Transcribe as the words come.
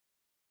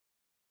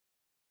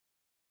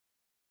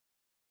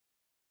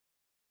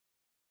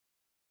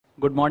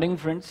Good morning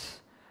friends.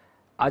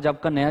 आज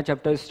आपका नया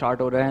चैप्टर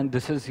स्टार्ट हो रहा है।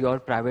 This is your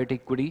private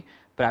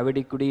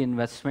equity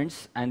investments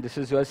and this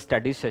is your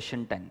study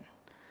session 10।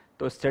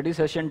 तो स्टडी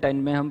सेशन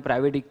 10 में हम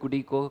प्राइवेट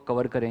इक्विटी को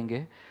कवर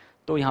करेंगे।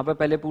 तो यहाँ पर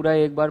पहले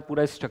एक बार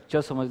पूरा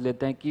स्ट्रक्चर समझ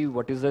लेते हैं कि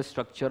what is the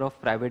structure of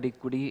private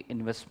equity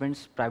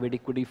investments, private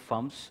equity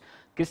firms,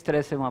 किस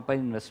तरह से वहाँ पर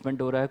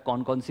इन्वेस्टमेंट हो रहा है,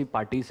 कौन कौन सी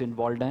पार्टीज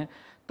इन्वॉल्व हैं।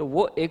 तो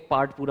वो एक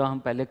पार्ट पूरा हम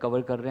पहले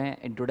कवर कर रहे हैं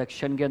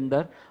इंट्रोडक्शन के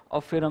अंदर,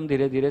 और फिर हम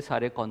धीरे धीरे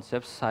सारे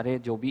कॉन्सेप्ट्स, सारे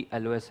जो भी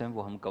LOS हैं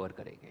वो हम कवर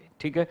करेंगे।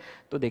 ठीक है,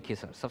 तो देखिए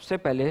सर, सबसे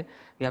पहले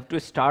we have to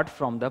start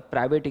from the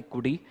private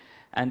equity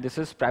and this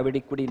is private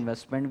equity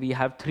investment. We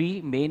have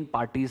 3 main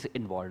parties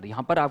involve.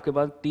 यहाँ पर आपके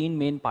पास 3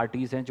 मेन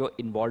पार्टीज हैं जो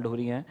इन्वॉल्व हो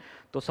रही हैं।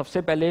 तो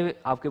सबसे पहले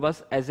आपके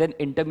पास एज एन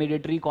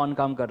इंटरमीडिएटरी कौन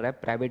काम कर रहा है?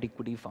 Private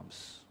equity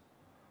firms.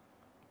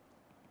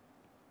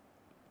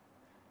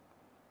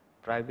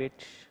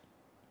 Private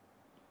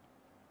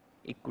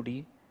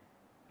equity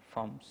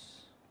firms,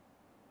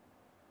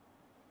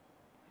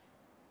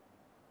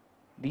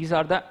 these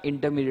are the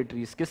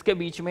intermediaries. किसके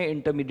बीच में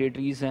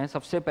इंटरमीडिएटरीज हैं?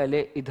 सबसे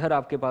पहले इधर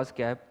आपके पास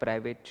क्या है?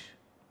 Private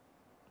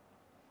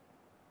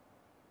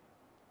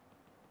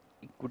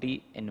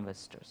equity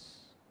investors.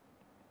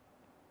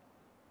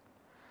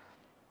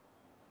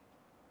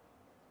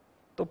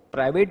 तो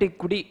प्राइवेट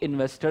इक्विटी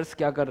इन्वेस्टर्स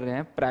क्या कर रहे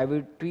हैं?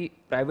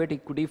 प्राइवेट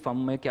इक्विटी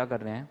फर्म में क्या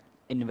कर रहे हैं?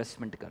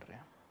 इन्वेस्टमेंट कर रहे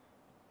हैं।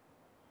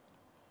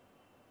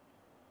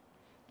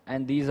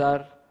 And these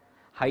are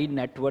high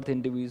net worth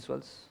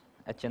individuals,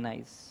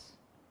 HNIs,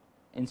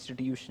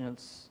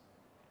 institutions,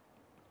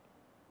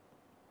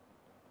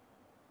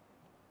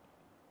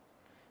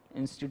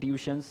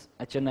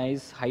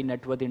 HNIs, high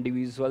net worth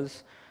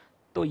individuals।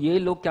 तो ये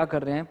लोग क्या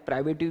कर रहे हैं?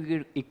 प्राइवेट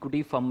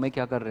इक्विटी फर्म में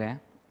क्या कर रहे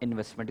हैं?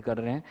 इन्वेस्टमेंट कर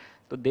रहे हैं।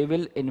 तो they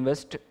will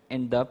invest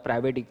in the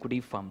private equity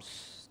firms.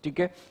 ठीक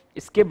है,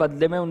 इसके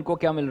बदले में उनको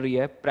क्या मिल रही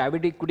है?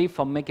 प्राइवेट इक्विटी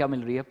फर्म में क्या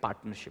मिल रही है?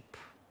 Partnership.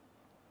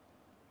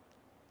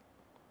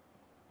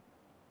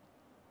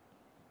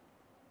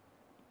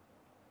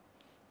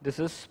 This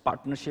is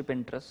partnership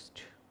interest.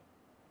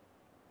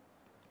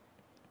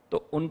 तो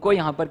उनको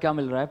यहां पर क्या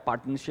मिल रहा है?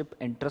 पार्टनरशिप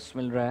इंटरेस्ट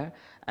मिल रहा है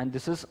and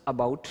this is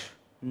about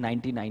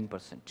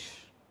 99%।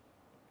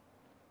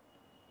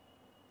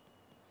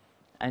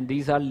 And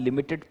these are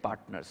limited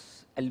partners.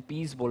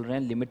 LPs बोल रहे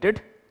हैं लिमिटेड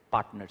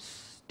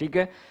पार्टनर्स। ठीक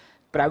है,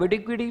 प्राइवेट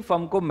इक्विटी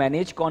फर्म को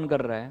मैनेज कौन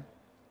कर रहा है?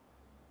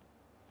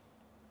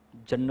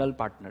 General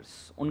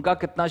partners. उनका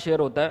कितना शेयर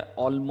होता है?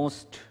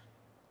 ऑलमोस्ट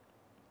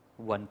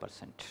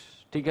 1%।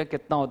 ठीक है,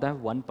 कितना होता है?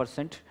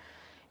 1%।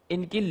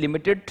 इनकी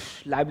लिमिटेड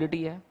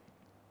लायबिलिटी है,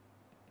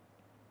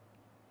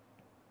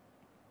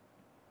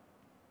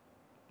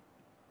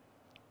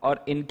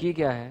 और इनकी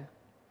क्या है?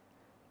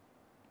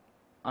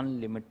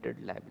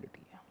 अनलिमिटेड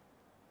लायबिलिटी है।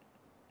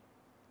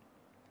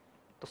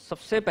 तो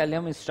सबसे पहले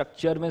हम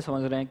स्ट्रक्चर में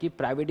समझ रहे हैं कि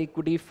प्राइवेट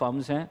इक्विटी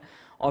फर्म्स हैं,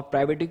 और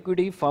प्राइवेट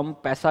इक्विटी फर्म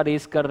पैसा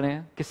रेज कर रहे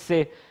हैं।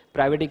 किससे?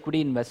 प्राइवेट इक्विटी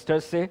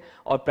इन्वेस्टर्स से।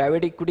 और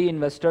प्राइवेट इक्विटी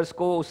इन्वेस्टर्स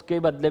को उसके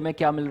बदले में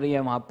क्या मिल रही है?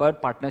 वहां पर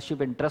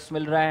पार्टनरशिप इंटरेस्ट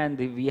मिल रहा है and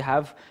we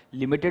have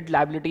limited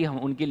liability. हम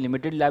उनकी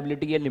लिमिटेड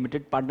लायबिलिटी है,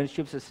 लिमिटेड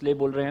पार्टनरशिप्स इसलिए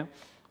बोल रहे हैं।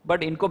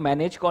 बट इनको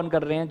मैनेज कौन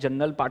कर रहे हैं?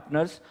 General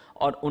partners.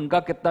 और उनका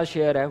कितना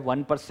शेयर है?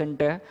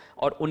 1% है,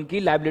 और उनकी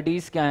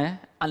लायबिलिटीज क्या है?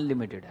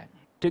 अनलिमिटेड है।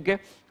 ठीक है,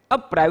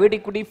 अब प्राइवेट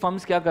इक्विटी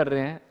फर्म्स क्या कर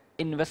रहे हैं?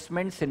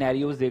 इन्वेस्टमेंट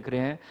सिनेरियोज देख रहे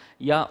हैं,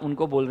 या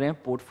उनको बोल रहे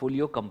हैं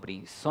पोर्टफोलियो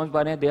कंपनीज। समझ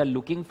पा रहे हैं? They are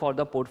looking for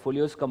the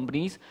portfolios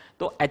companies.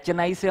 तो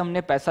HNI से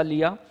हमने पैसा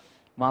लिया,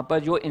 वहां पर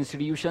जो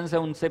इंस्टीट्यूशंस है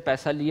उनसे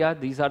पैसा लिया।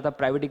 These are the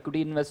private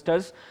equity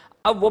investors.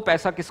 अब वो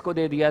पैसा किसको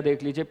दे दिया?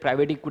 देख लीजिए,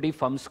 प्राइवेट इक्विटी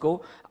फर्म्स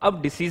को।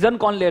 अब डिसीजन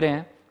कौन ले रहे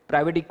हैं?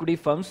 Private equity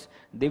firms.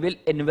 They will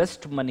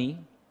invest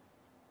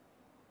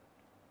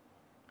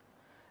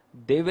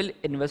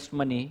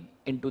money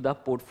into the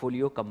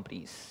portfolio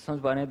companies। समझ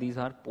पा रहे हैं? these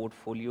are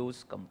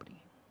portfolios company।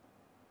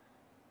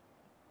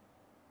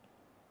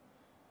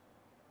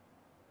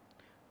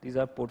 these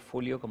are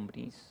portfolio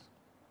companies।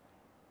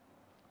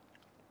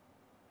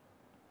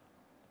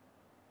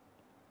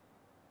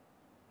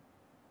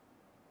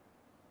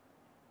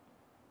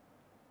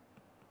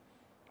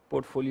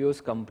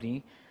 portfolios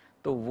company।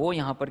 तो वो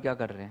यहां पर क्या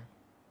कर रहे हैं?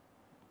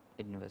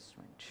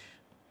 इन्वेस्टमेंट।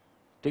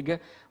 ठीक है,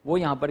 वो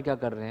यहां पर क्या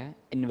कर रहे हैं?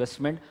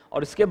 इन्वेस्टमेंट।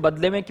 और इसके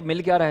बदले में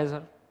मिल क्या रहा है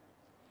सर?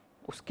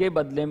 उसके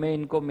बदले में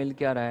इनको मिल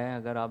क्या रहा है?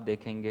 अगर आप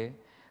देखेंगे,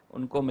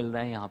 उनको मिल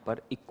रहा है यहां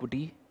पर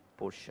इक्विटी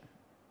पोर्शन,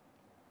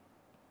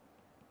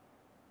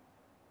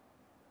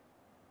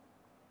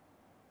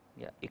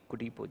 या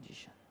इक्विटी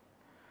पोजीशन।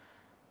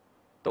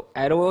 तो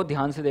एरो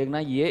ध्यान से देखना,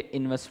 ये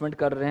इन्वेस्टमेंट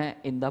कर रहे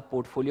हैं इन द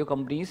पोर्टफोलियो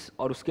कंपनीज,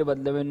 और उसके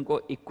बदले में इनको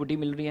इक्विटी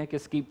मिल रही है।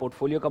 किसकी?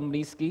 पोर्टफोलियो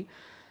कंपनीज की।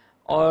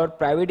 और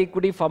प्राइवेट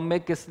इक्विटी फर्म में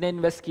किसने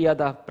इन्वेस्ट किया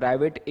था?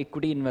 प्राइवेट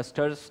इक्विटी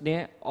इन्वेस्टर्स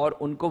ने। और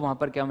उनको वहां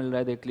पर क्या मिल रहा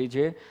है? देख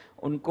लीजिए,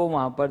 उनको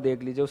वहां पर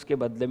देख लीजिए, उसके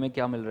बदले में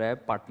क्या मिल रहा है?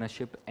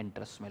 पार्टनरशिप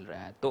इंटरेस्ट मिल रहा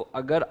है। तो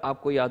अगर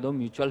आपको याद हो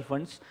म्यूचुअल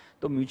फंड्स,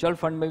 तो म्यूचुअल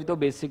फंड में भी तो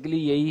बेसिकली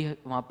यही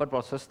वहां पर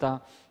प्रोसेस था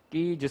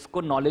कि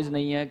जिसको नॉलेज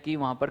नहीं है कि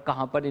वहां पर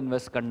कहां पर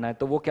इन्वेस्ट करना है,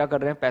 तो वो क्या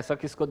कर रहे हैं? पैसा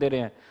किसको दे रहे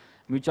हैं?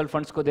 म्यूचुअल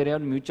फंड्स को दे रहे हैं,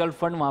 और म्यूचुअल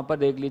फंड वहाँ पर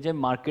देख लीजिए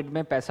मार्केट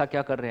में पैसा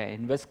क्या कर रहे हैं,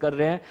 इन्वेस्ट कर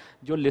रहे हैं।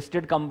 जो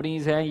लिस्टेड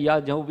कंपनीज हैं या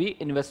जो भी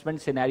इन्वेस्टमेंट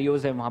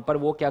सिनेरियोज हैं वहाँ पर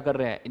वो क्या कर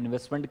रहे हैं,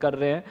 इन्वेस्टमेंट कर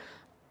रहे हैं।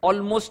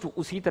 ऑलमोस्ट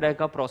उसी तरह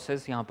का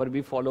प्रोसेस यहाँ पर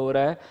भी फॉलो हो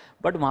रहा है,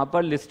 बट वहाँ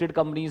पर लिस्टेड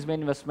कंपनीज में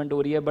इन्वेस्टमेंट हो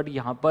रही है, बट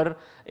यहाँ पर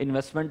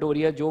इन्वेस्टमेंट हो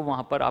रही है जो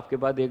वहाँ पर आपके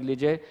पास देख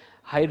लीजिए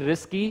हाई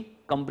रिस्क की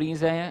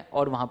कंपनीज हैं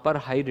और वहाँ पर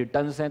हाई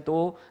रिटर्न्स हैं।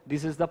 तो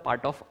this is the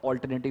part of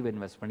alternative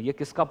investment. ये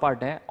किसका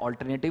पार्ट है,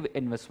 ऑल्टरनेटिव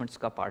इन्वेस्टमेंट्स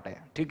का पार्ट है,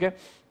 ठीक है।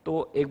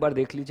 तो एक बार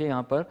देख लीजिए,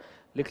 यहाँ पर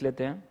लिख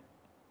लेते हैं,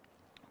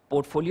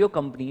 portfolio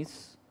companies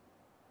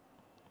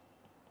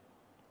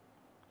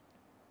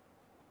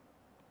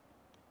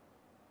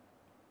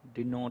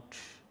denote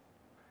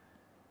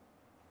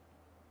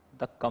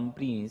the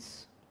companies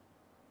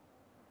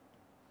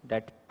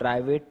that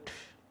private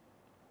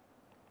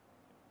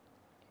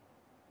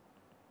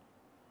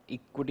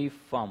equity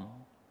firm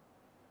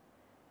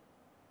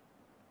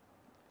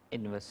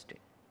invest in।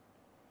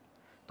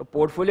 तो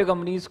पोर्टफोलियो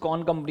कंपनीज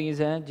कौन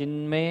कंपनीज हैं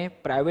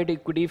जिनमें प्राइवेट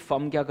इक्विटी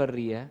फर्म क्या कर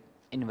रही है,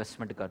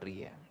 इन्वेस्टमेंट कर रही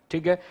है,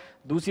 ठीक है।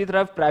 दूसरी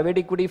तरफ प्राइवेट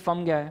इक्विटी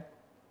फर्म क्या है,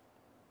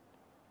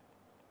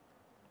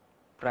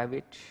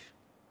 private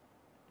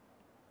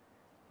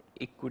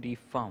equity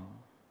firm,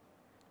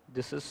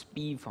 this is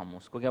P firm,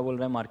 उसको क्या बोल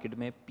रहे हैं मार्केट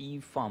में, P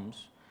firms,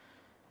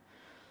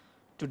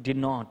 to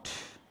denote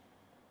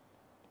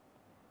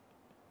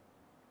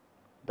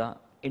the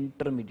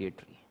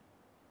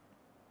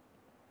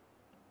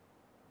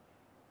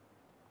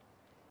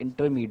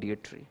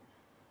intermediary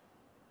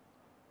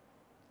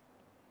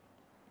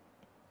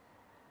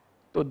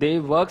तो दे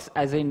वर्क्स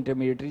एज ए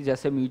इंटरमीडिएटरी।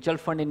 जैसे म्यूचुअल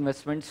फंड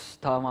इन्वेस्टमेंट्स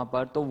था वहाँ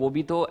पर, तो वो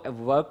भी तो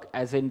वर्क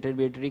एज ए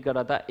इंटरमीडिएटरी कर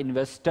रहा था,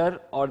 इन्वेस्टर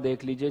और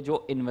देख लीजिए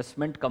जो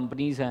इन्वेस्टमेंट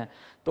कंपनीज हैं,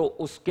 तो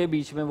उसके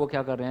बीच में वो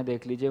क्या कर रहे हैं,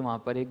 देख लीजिए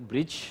वहाँ पर एक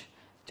ब्रिज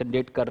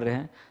जनरेट कर रहे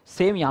हैं।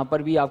 सेम यहाँ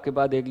पर भी आपके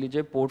पास देख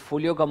लीजिए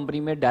पोर्टफोलियो कंपनी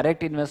में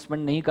डायरेक्ट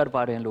इन्वेस्टमेंट नहीं कर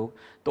पा रहे हैं लोग,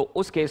 तो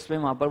उस केस में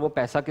वहाँ पर वो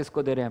पैसा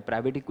किसको दे रहे हैं,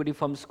 प्राइवेट इक्विटी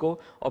फर्म्स को,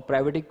 और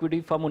प्राइवेट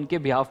इक्विटी फर्म उनके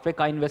बिहाफ पे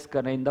कहाँ इन्वेस्ट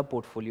कर रहे हैं, इन द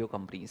पोर्टफोलियो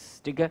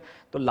कंपनीज, ठीक है।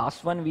 तो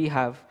last one we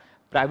have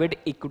private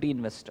equity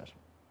investor।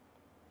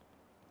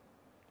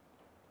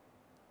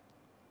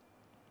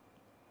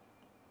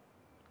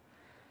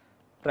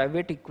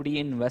 Private equity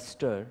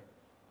investor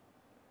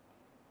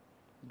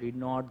did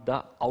not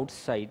the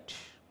outside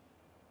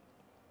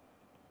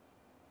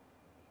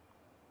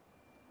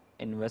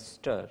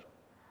investor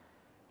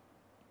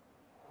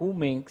who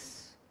makes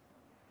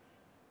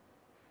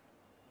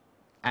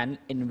an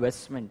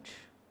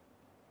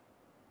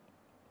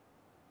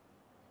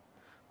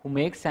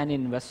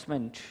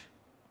investment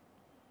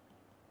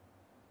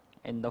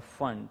in the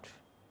fund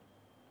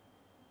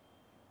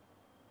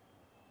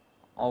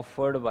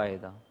offered by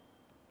the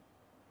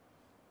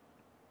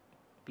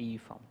PE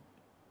firm।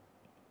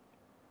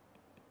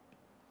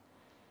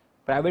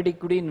 Private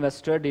equity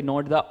investor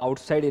denote the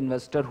outside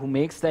investor who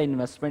makes the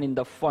investment in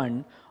the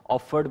fund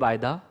offered by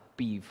the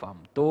PE firm।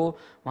 तो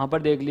वहाँ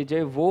पर देख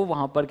लीजिए वो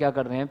वहाँ पर क्या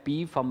कर रहे हैं,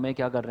 PE फर्म में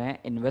क्या कर रहे हैं,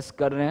 इन्वेस्ट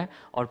कर रहे हैं,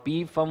 और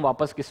PE फर्म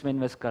वापस किस में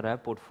इन्वेस्ट कर रहा है,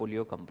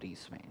 पोर्टफोलियो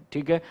कंपनीज में,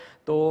 ठीक है।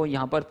 तो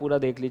यहाँ पर पूरा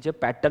देख लीजिए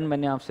पैटर्न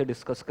मैंने आपसे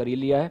डिस्कस कर ही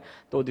लिया है।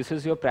 तो this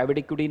is your private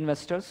equity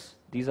investors,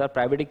 these are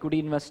private equity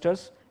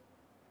investors,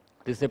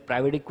 this is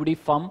private equity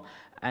firm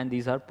and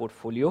these our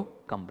portfolio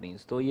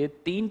companies. तो ये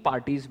तीन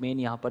पार्टीज मेन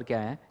यहाँ पर क्या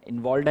है,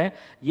 इन्वॉल्व है।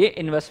 ये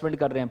इन्वेस्टमेंट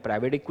कर रहे हैं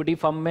प्राइवेट इक्विटी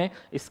फर्म में,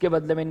 इसके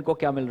बदले में इनको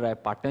क्या मिल रहा है,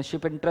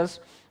 पार्टनरशिप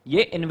इंटरेस्ट।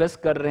 ये इन्वेस्ट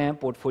कर रहे हैं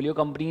पोर्टफोलियो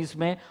कंपनीज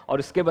में, और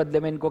इसके बदले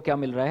में इनको क्या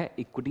मिल रहा है,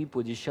 इक्विटी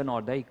पोजीशन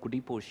और द इक्विटी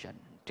पोर्शन,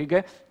 ठीक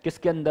है।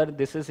 किसके अंदर,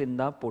 this is in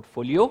the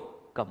portfolio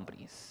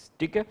companies,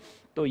 ठीक है।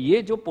 तो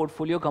ये जो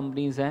पोर्टफोलियो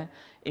कंपनीज हैं,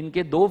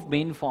 इनके दो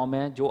मेन फॉर्म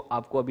हैं जो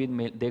आपको अभी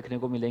देखने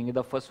को मिलेंगे।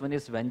 The first one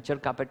is venture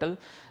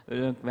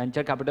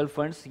capital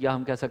funds, या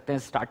हम कह सकते हैं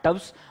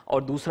स्टार्टअप्स,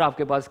 और दूसरा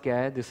आपके पास क्या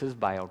है, this is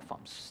by out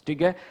firms,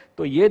 ठीक है।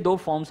 तो ये दो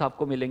फॉर्म्स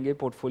आपको मिलेंगे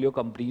पोर्टफोलियो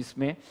कंपनीज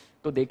में।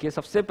 तो देखिए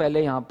सबसे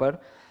पहले यहाँ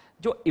पर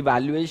जो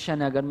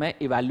इवैल्यूएशन है, अगर मैं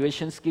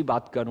इवैल्यूएशंस की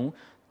बात करूं,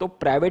 तो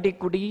प्राइवेट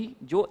इक्विटी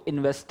जो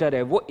इन्वेस्टर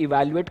है वो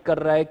इवैल्यूएट कर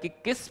रहा है कि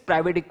किस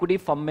प्राइवेट इक्विटी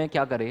फर्म में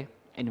क्या करे,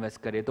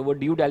 इन्वेस्ट करे। तो वो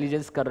ड्यू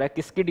डिलिजेंस कर रहा है,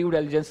 किसकी ड्यू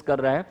डिलिजेंस कर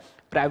रहा है,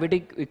 प्राइवेट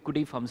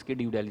इक्विटी फर्म्स की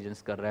ड्यू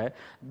डिलिजेंस कर रहा है।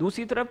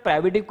 दूसरी तरफ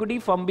प्राइवेट इक्विटी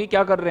फर्म भी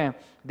क्या कर रहे हैं,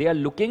 they are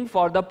looking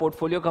for the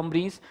portfolio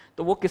companies.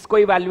 तो वो किसको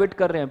इवैल्यूएट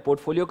कर रहे हैं,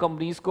 पोर्टफोलियो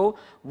कंपनीज को,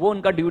 वो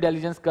उनका ड्यू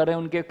डिलिजेंस कर रहे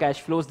हैं, उनके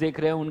कैश फ्लोज देख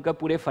रहे हैं, उनका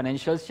पूरे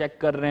फाइनेंशियल्स चेक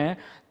कर रहे हैं।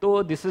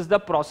 तो दिस इज द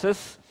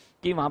प्रोसेस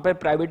कि वहां पे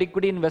प्राइवेट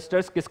इक्विटी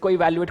इन्वेस्टर्स किसको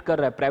इवैल्यूएट कर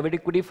रहा है, प्राइवेट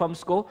इक्विटी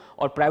फर्म्स को,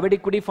 और प्राइवेट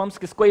इक्विटी फर्म्स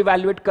किसको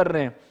इवैल्यूएट कर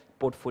रहे हैं,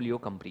 पोर्टफोलियो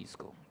कंपनीज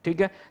को,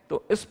 ठीक है।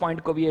 तो इस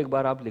पॉइंट को भी एक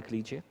बार आप लिख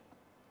लीजिए।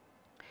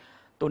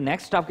 तो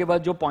नेक्स्ट आपके पास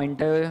जो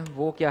पॉइंट है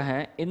वो क्या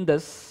है, in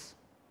this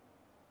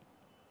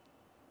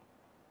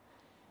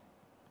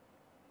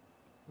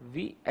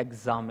we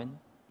examine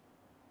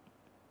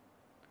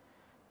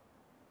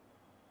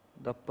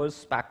the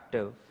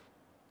perspective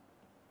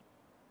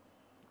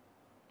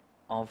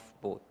of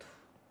both.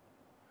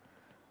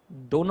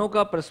 दोनों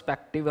का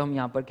पर्सपेक्टिव हम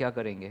यहां पर क्या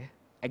करेंगे,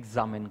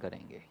 एग्जामिन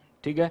करेंगे,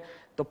 ठीक है।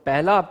 तो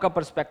पहला आपका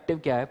पर्सपेक्टिव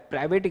क्या है,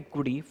 private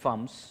equity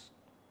firms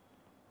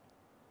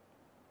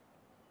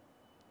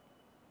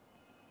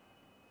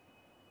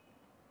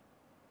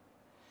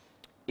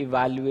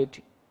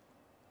evaluate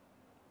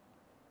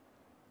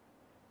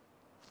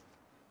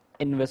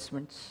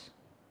investments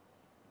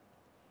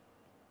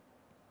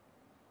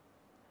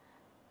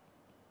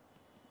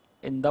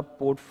in the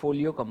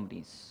portfolio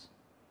companies.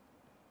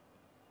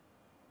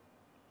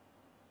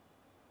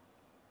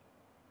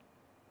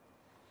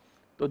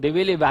 तो they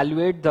will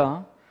evaluate the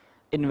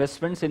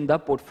investments in the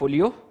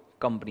portfolio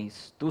companies.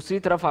 दूसरी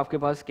तरफ आपके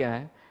पास क्या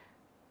है?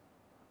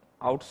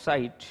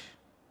 Outside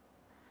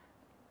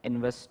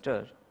investor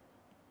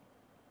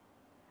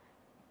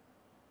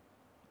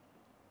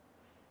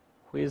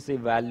who is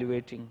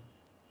evaluating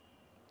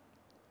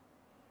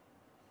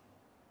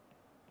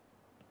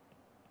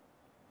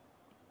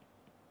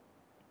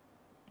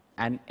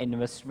an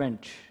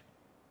investment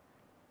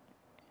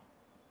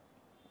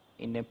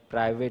in a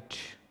private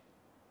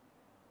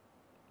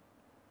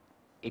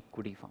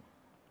equity firm.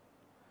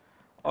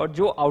 और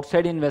जो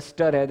आउटसाइड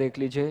इन्वेस्टर है देख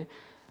लीजिए,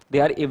 they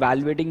are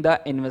evaluating the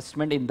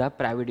investment in the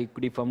private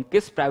equity firm.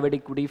 किस प्राइवेट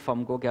इक्विटी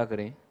फर्म को क्या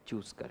करें?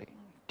 चूज करें.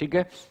 ठीक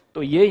है,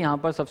 तो ये यहाँ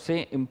पर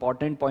सबसे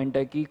इंपॉर्टेंट पॉइंट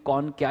है कि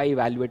कौन क्या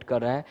इवैल्यूएट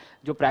कर रहा है.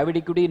 जो प्राइवेट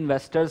इक्विटी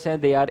इन्वेस्टर्स हैं,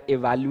 they are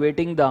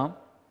evaluating the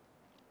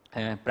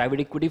private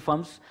equity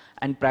firms.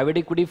 And private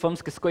equity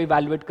firms किसको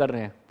इवैल्यूएट कर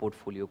रहे हैं?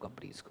 पोर्टफोलियो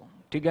कंपनीज को.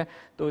 ठीक है,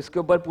 तो इसके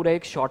ऊपर पूरा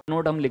एक शॉर्ट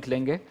नोट हम लिख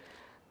लेंगे,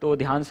 तो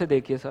ध्यान से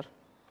देखिए सर.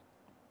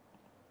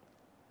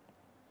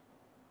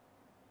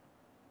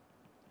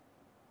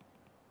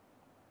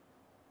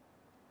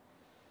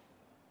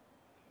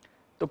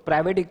 तो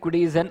private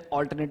equity is an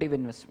alternative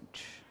investment.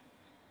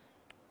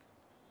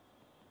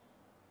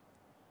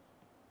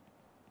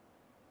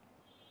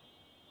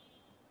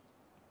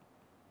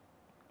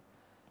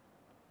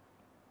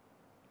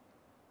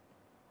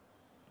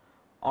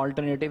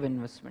 Alternative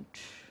investment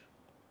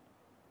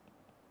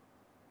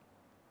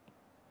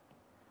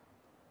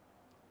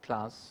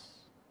class.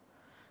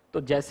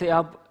 तो जैसे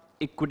आप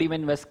इक्विटी में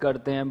इन्वेस्ट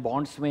करते हैं,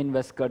 बॉन्ड्स में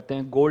इन्वेस्ट करते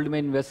हैं, गोल्ड में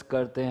इन्वेस्ट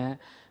करते हैं,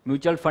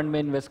 म्यूचुअल फंड में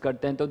इन्वेस्ट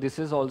करते हैं, तो this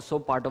is also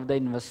part of the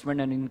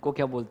investment and इनको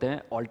क्या बोलते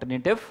हैं?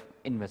 Alternative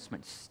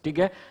investments. ठीक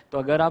है, तो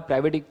अगर आप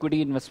प्राइवेट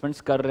इक्विटी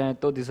इन्वेस्टमेंट्स कर रहे हैं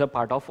तो this is a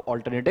part of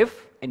alternative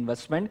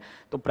investment.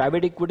 तो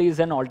private equity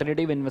is an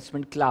alternative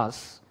investment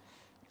class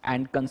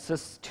and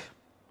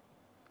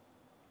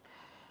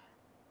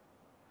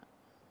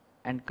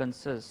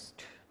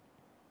consist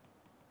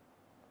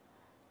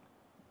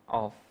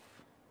of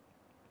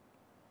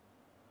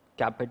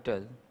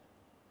capital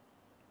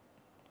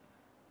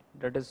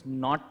that is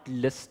not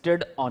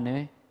listed on a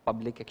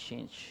public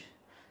exchange,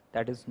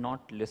 that is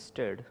not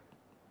listed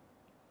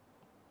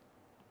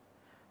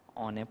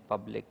on a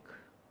public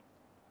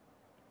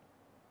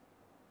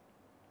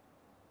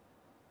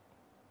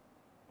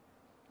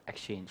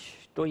exchange.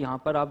 तो यहाँ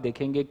पर आप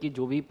देखेंगे कि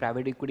जो भी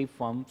private equity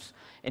firms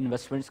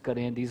investments कर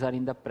रहे हैं, these are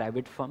in the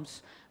private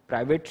firms,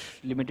 private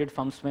limited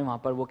firms में वहाँ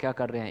पर वो क्या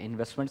कर रहे हैं?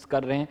 इन्वेस्टमेंट्स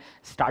कर रहे हैं.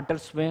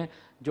 स्टार्टअप्स में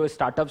जो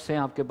स्टार्टअप्स हैं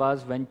आपके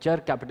पास, वेंचर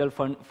कैपिटल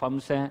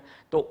फर्म्स हैं,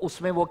 तो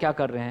उसमें वो क्या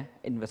कर रहे हैं?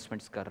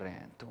 इन्वेस्टमेंट्स कर रहे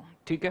हैं. तो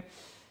ठीक है,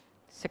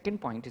 सेकेंड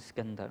पॉइंट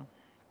इसके अंदर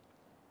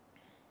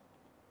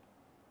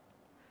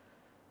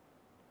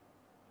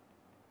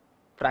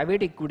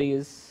private equity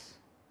is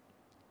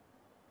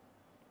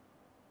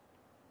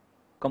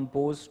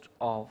composed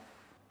of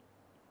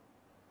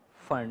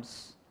funds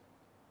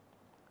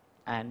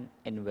and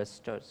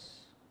investors,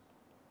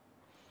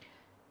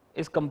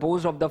 is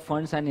composed of the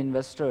funds and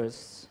investors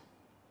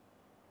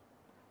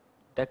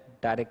that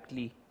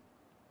directly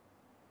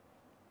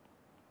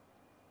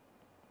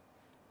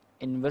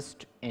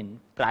invest in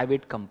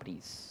private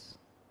companies.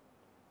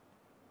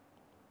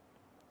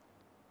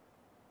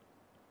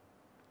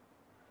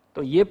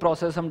 तो ये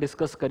प्रोसेस हम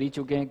डिस्कस कर ही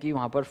चुके हैं कि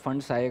वहां पर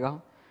फंड्स आएगा,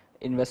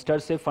 इन्वेस्टर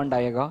से फंड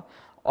आएगा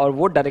और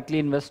वो डायरेक्टली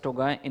इन्वेस्ट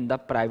होगा इन द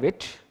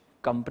प्राइवेट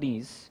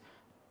कंपनीज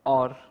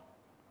और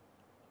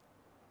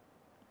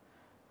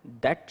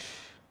that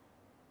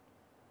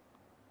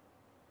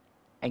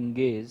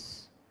engage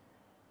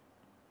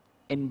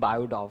in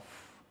Biot of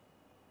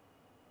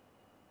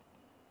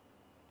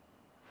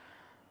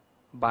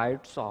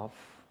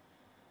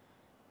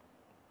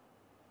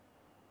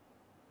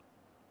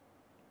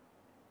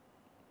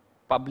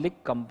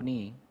public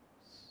company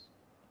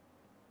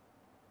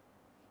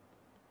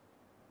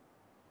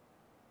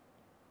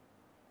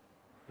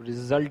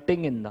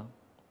resulting in the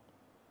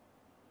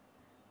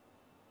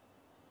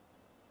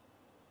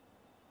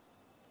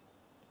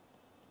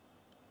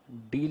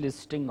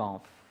delisting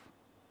of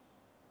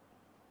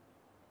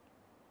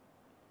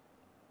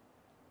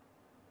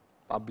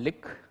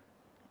public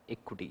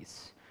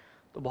equities.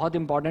 तो बहुत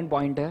इंपॉर्टेंट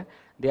पॉइंट है,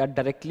 they are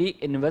directly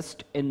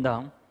invest in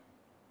the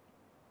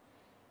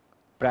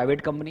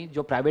private company,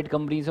 जो private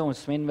companies हैं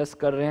उसमें invest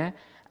कर रहे हैं,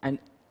 एंड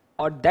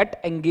और that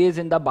engage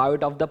in the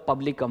Biot of the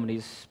public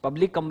companies,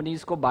 public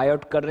companies को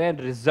बायोट कर रहे हैं,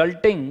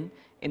 resulting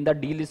in the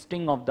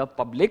delisting of the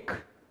public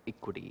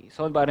equity.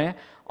 समझ पा रहे हैं?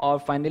 और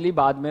फाइनली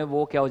बाद में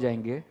वो क्या हो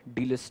जाएंगे?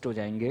 डीलिस्ट हो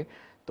जाएंगे.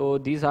 तो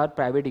these are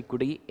private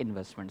equity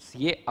investments.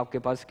 ये आपके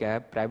पास क्या है?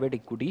 Private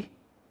equity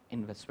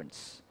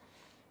investments.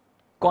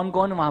 कौन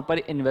कौन वहां पर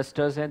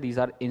इन्वेस्टर्स हैं? These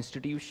are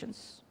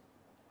institutions,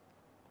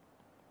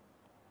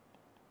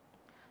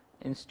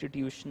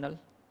 institutional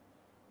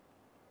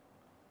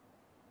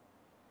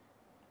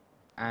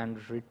and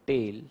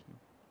retail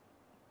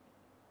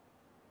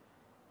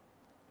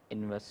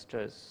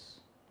investors,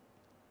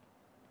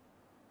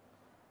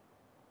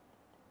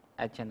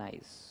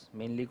 HNIs,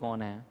 mainly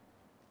कौन है?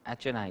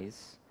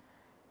 HNIs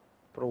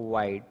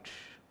provide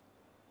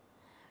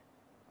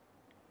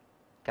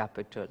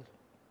capital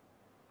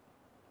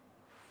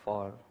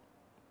for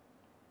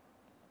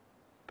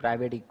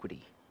private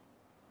equity.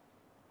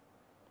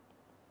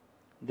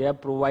 They are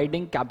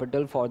providing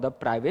capital for the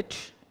private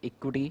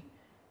equity,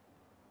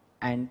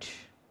 and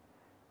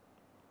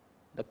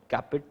the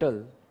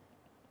capital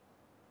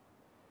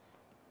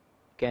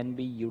can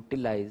be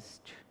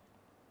utilized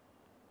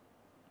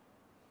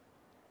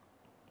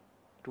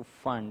to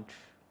fund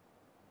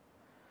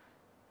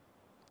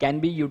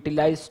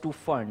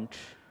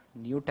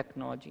new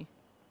technology,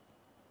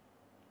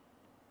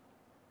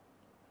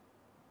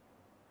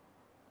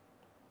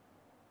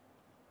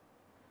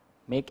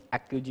 make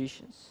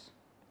acquisitions,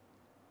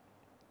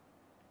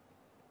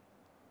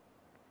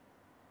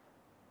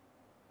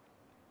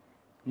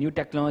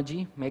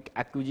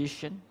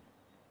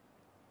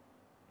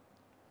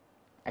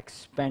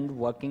 expand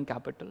working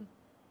capital,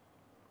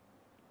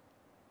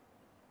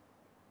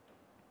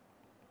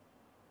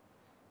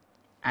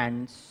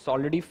 and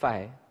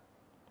solidify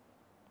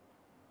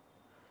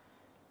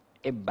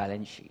a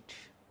balance sheet.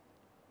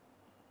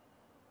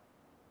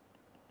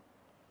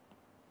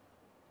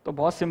 तो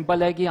बहुत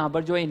simple है कि यहाँ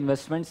पर जो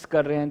investments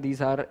कर रहे हैं,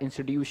 these are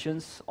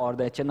institutions or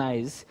the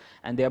HNIs,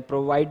 and they are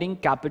providing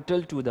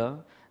capital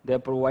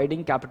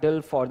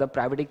for the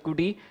private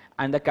equity,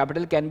 and the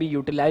capital can be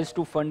utilized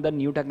to fund the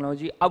new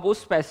technology. अब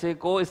उस पैसे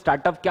को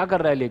स्टार्टअप क्या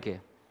कर रहा है लेके?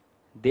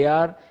 They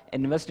are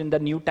invest in the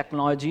new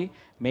technology,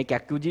 make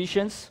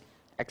acquisitions,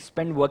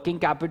 expand working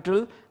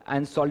capital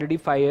and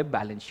solidify a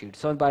balance sheet.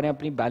 समझ पा रहे हैं?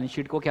 अपनी बैलेंस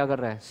शीट को क्या कर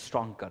रहा है?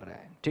 स्ट्रॉन्ग कर रहा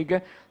है. ठीक है,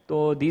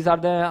 तो these are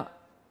the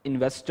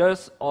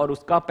investors, और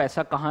उसका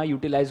पैसा कहाँ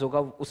यूटिलाइज होगा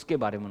उसके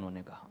बारे में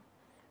उन्होंने कहा.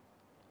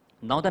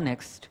 Now the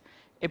next,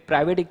 a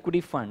private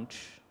equity fund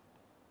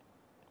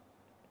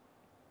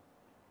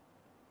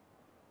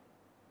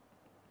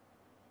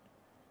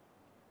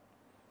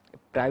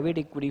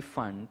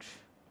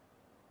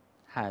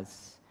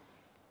has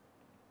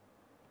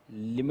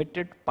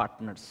limited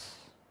partners.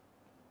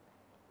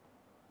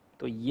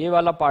 तो ये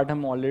वाला पार्ट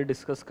हम ऑलरेडी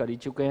डिस्कस कर ही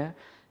चुके हैं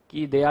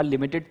कि दे आर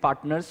लिमिटेड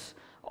पार्टनर्स,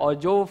 और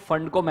जो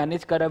फंड को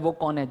मैनेज कर रहा है वो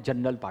कौन है?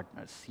 General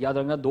partners. याद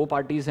रखना, दो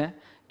पार्टीज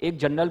हैं. एक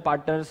जनरल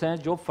पार्टनर्स हैं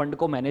जो फंड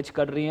को मैनेज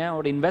कर रही हैं,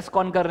 और इन्वेस्ट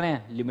कौन कर रहे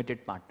हैं?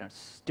 Limited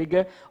partners. ठीक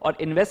है, और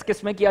इन्वेस्ट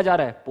किस में किया जा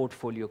रहा है?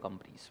 पोर्टफोलियो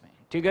कंपनीज में.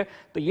 ठीक है,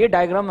 तो ये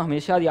डायग्राम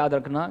हमेशा याद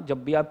रखना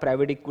जब भी आप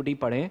प्राइवेट इक्विटी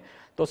पढ़ें.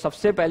 तो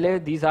सबसे पहले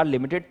these are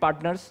limited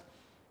partners,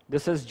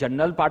 this is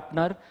general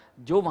partner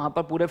जो वहां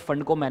पर पूरे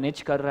फंड को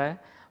मैनेज कर रहा है,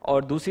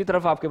 और दूसरी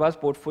तरफ आपके पास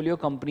पोर्टफोलियो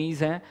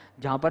कंपनीज हैं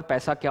जहां पर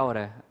पैसा क्या हो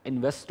रहा है?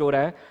 इन्वेस्ट हो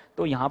रहा है.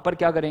 तो यहां पर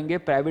क्या करेंगे?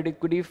 प्राइवेट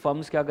इक्विटी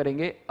फर्म्स क्या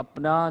करेंगे?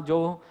 अपना जो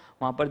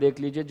वहां पर देख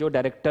लीजिए जो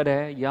डायरेक्टर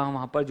है या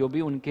वहां पर जो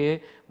भी उनके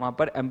वहां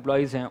पर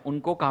एम्प्लॉयज हैं,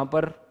 उनको कहां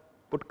पर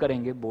पुट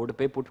करेंगे? बोर्ड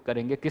पे पुट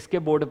करेंगे. किसके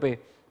बोर्ड पे?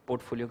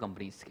 पोर्टफोलियो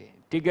कंपनीज के.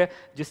 ठीक है,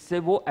 जिससे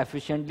वो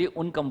एफिशिएंटली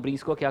उन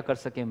कंपनीज को क्या कर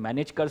सके?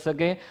 मैनेज कर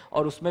सके,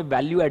 और उसमें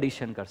वैल्यू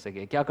एडिशन कर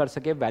सके. क्या कर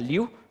सके?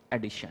 Value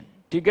addition.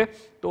 ठीक है,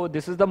 तो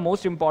this is the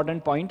most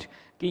important point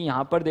कि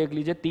यहां पर देख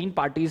लीजिए तीन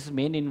पार्टीज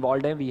मेन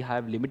इन्वॉल्व है. We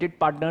have limited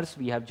partners,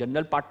 we have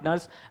general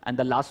partners, and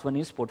the last one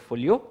is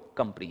portfolio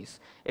companies.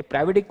 A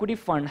private equity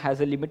fund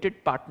has a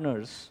limited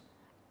partners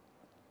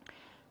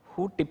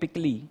who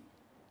typically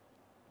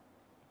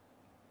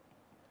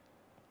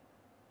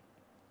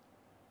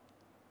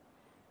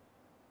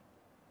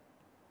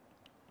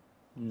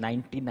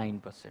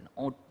 99%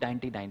 और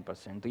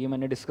 99%. तो ये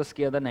मैंने डिस्कस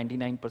किया था.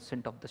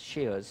 99% of the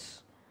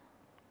shares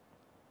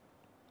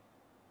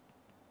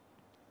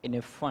in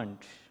a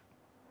fund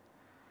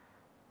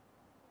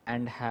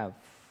and have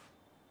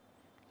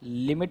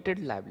limited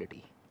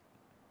liability,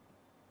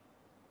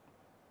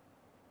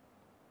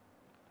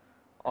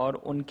 और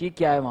उनकी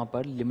क्या है वहां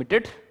पर?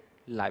 Limited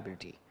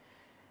liability.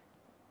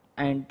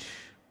 And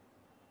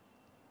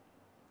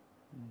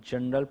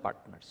general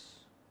partners,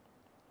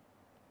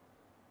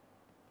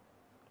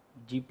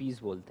 GPs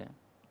बोलते हैं,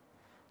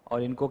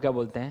 और इनको क्या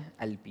बोलते हैं?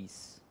 एलपीज,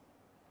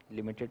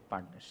 लिमिटेड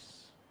पार्टनर्स.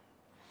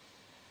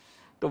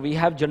 तो we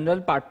have general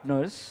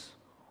partners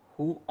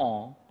who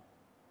own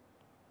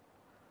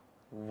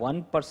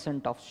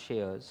 1% of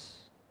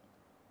shares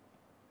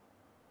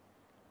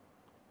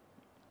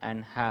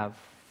and have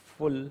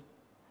full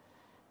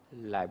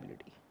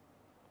liability.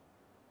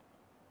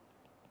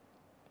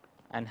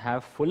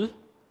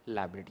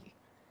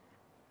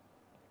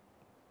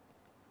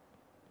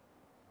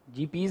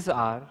 GPs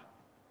are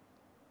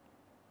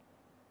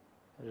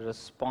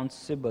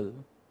responsible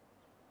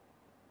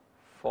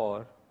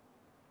for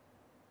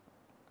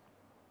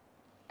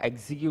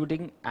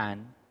executing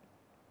and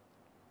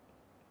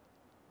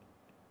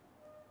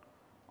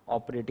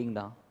operating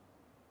the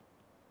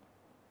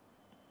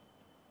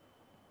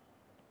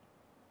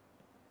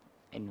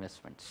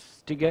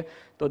investments. ठीक है,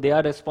 तो they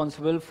are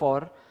responsible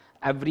for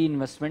every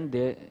investment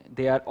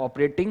they are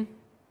operating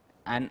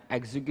and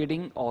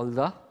executing all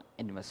the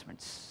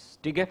investments.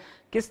 ठीक है,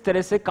 किस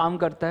तरह से काम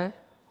करता है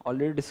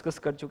ऑलरेडी डिस्कस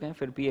कर चुके हैं,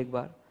 फिर भी एक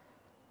बार,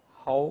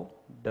 how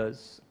does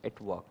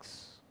it works.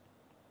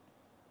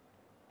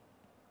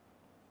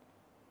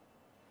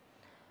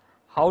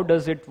 How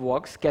does it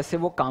works, कैसे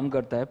वो काम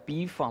करता है.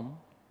 P firm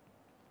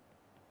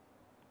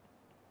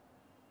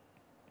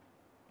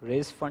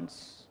raise funds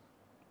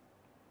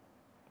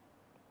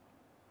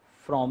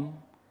from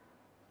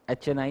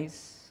HNIs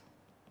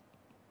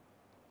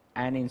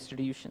and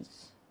institutions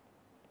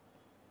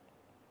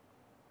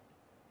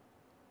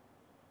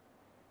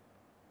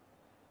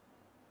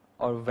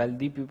or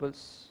wealthy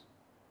peoples,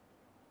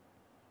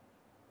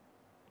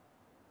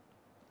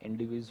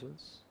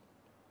 individuals,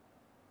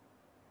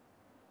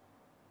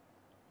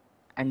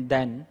 and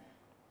then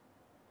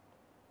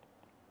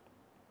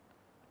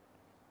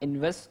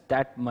invest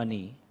that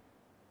money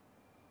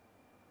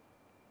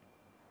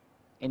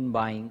in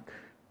buying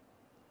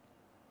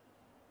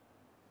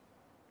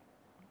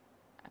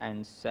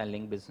and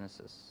selling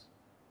businesses.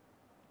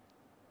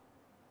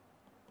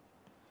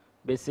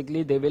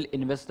 Basically, they will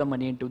invest the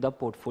money into the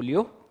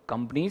portfolio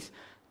companies.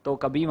 तो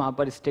कभी वहाँ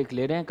पर stake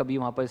ले रहे हैं, कभी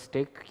वहाँ पर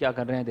स्टेक क्या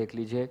कर रहे हैं देख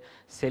लीजिए,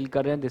 सेल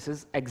कर रहे हैं. This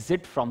is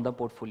exit from the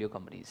portfolio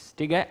companies.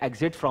 ठीक है,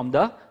 एग्जिट फ्रॉम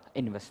द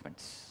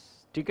इन्वेस्टमेंट्स.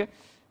 ठीक है,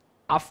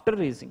 after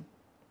raising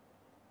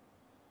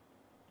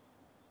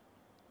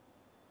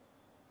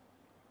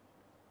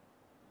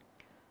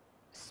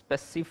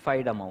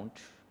specified amount,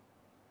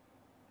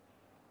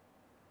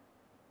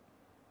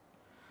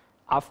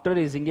 after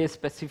raising a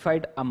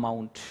specified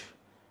amount,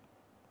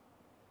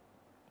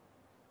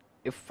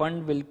 if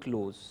fund will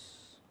close,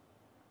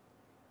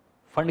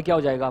 fund क्या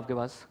हो जाएगा आपके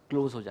पास,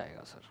 क्लोज हो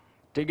जाएगा सर.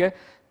 ठीक है,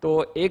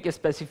 तो एक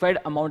स्पेसिफाइड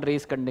अमाउंट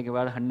रेज करने के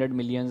बाद 100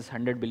 मिलियंस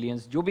 100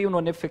 बिलियंस जो भी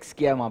उन्होंने फिक्स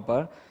किया है वहां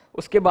पर,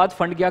 उसके बाद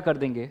फंड क्या कर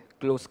देंगे,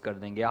 क्लोज कर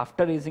देंगे.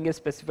 After raising a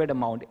specified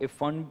amount, if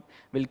fund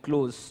will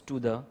close to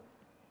the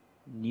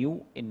new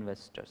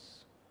investors.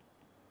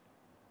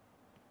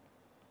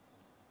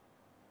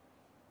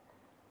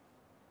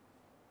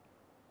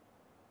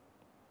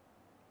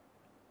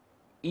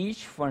 Each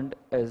fund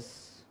is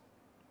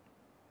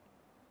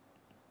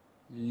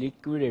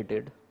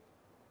liquidated,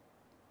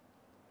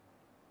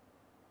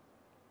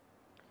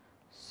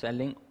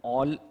 selling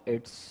all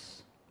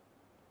its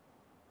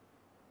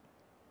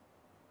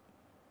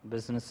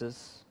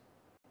businesses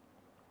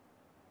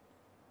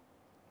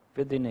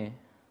within a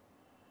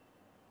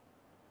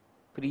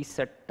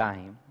preset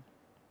time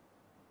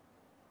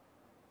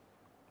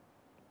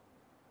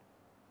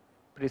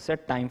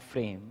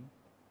frame,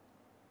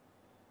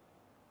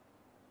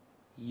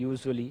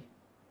 usually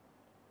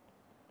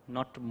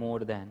not more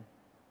than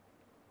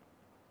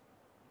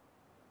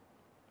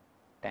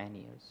 10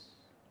 years.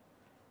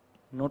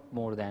 Not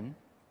more than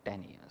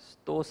 10 years.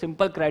 तो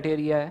simple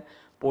criteria है,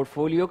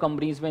 portfolio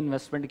companies में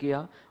investment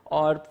किया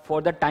और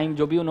for the time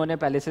जो भी उन्होंने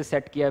पहले से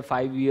सेट किया है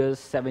 5 years,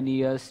 7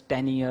 years,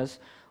 10 years,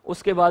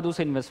 उसके बाद उस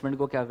इन्वेस्टमेंट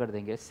को क्या कर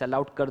देंगे, सेल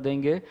आउट कर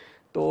देंगे.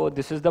 तो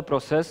दिस इज द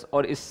प्रोसेस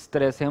और इस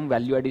तरह से हम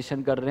वैल्यू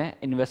एडिशन कर रहे हैं,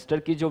 इन्वेस्टर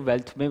की जो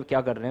वेल्थ में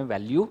क्या कर रहे हैं,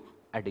 वैल्यू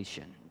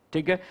एडिशन.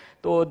 ठीक है,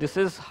 तो this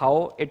is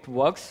how it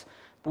works.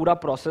 पूरा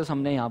प्रोसेस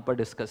हमने यहां पर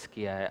डिस्कस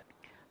किया है.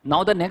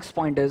 Now the next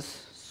point is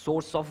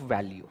source of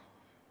value.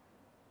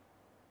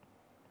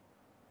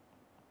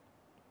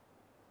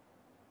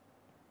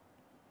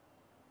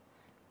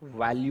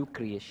 Value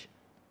creation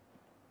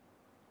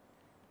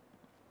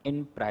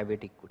in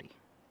private equity.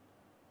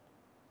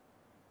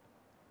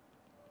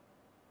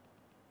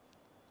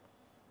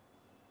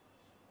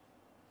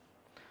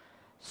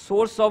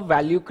 Source of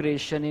value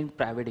creation in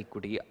private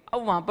equity.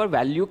 अब वहां पर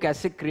वैल्यू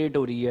कैसे क्रिएट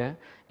हो रही है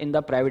इन द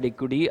प्राइवेट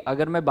इक्विटी.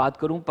 अगर मैं बात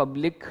करूं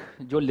पब्लिक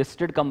जो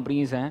लिस्टेड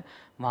कंपनीज हैं,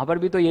 वहां पर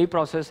भी तो यही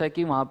प्रोसेस है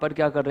कि वहां पर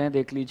क्या कर रहे हैं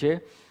देख लीजिए,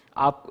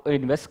 आप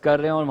इन्वेस्ट कर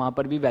रहे हैं और वहां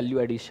पर भी वैल्यू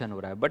एडिशन हो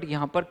रहा है. बट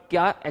यहाँ पर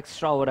क्या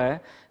एक्स्ट्रा हो रहा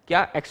है,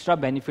 क्या एक्स्ट्रा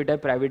बेनिफिट है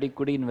प्राइवेट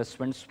इक्विटी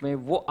इन्वेस्टमेंट्स में,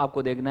 वो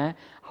आपको देखना है.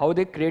 How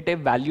they create a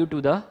value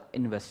to the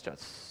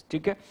investors.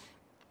 ठीक है,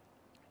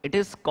 it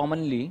is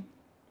commonly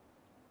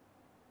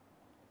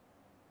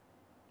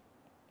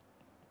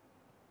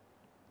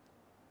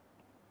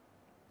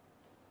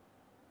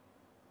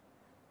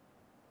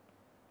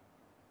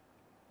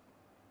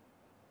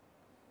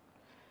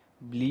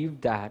believe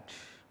that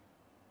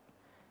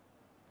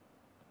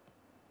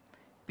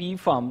P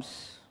firms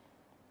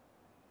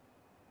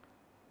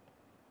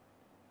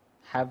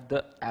have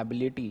the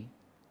ability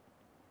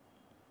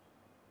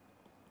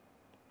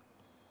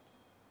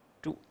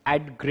to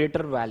add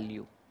greater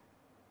value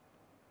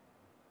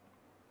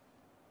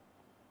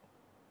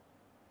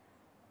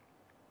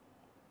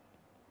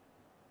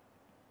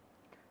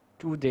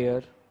to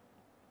their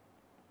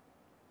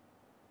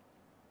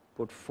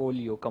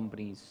portfolio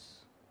companies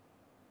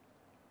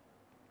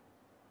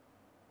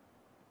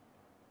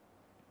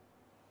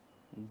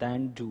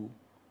than do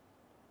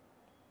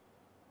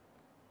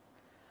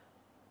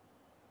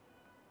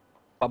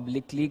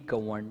publicly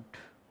governed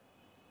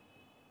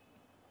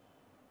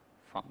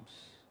firms.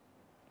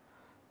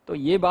 तो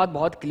ये बात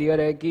बहुत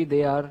clear है कि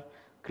they are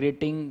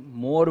creating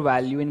more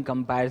value in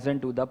comparison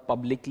to the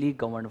publicly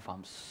governed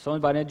firms.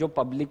 समझ पा रहे हैं, जो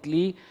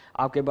पब्लिकली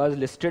आपके पास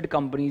लिस्टेड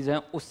कंपनीज हैं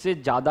उससे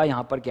ज़्यादा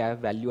यहाँ पर क्या है,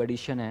 वैल्यू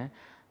एडिशन है।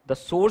 The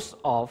source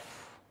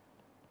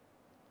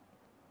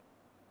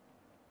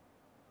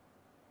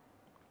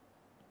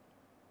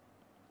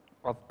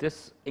of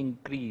this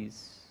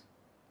increase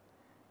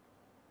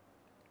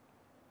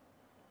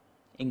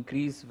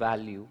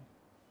value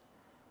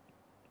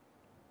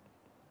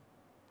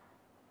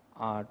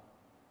are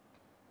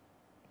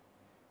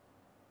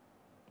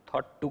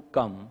thought to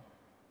come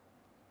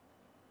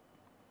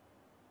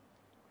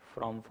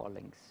from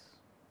followings।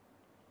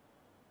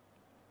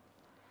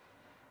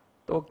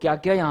 तो क्या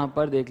क्या यहाँ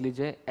पर देख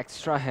लीजिए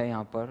एक्स्ट्रा है।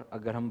 यहाँ पर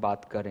अगर हम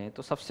बात करें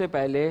तो सबसे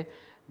पहले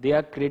they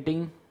are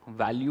creating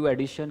value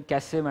addition.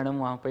 कैसे मैडम,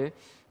 वहाँ पे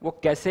वो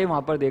कैसे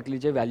वहाँ पर देख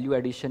लीजिए वैल्यू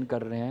एडिशन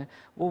कर रहे हैं,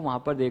 वो वहाँ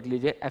पर देख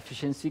लीजिए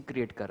एफिशिएंसी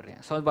क्रिएट कर रहे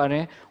हैं। समझ पा रहे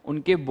हैं,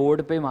 उनके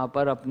बोर्ड पे वहाँ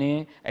पर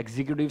अपने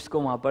एग्जीक्यूटिव्स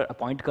को वहाँ पर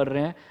अपॉइंट कर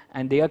रहे हैं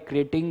and they are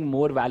creating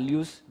more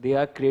values, they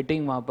are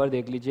creating वहाँ पर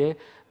देख लीजिए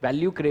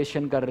वैल्यू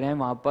क्रिएशन कर रहे हैं,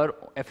 वहाँ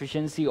पर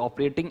एफिशिएंसी,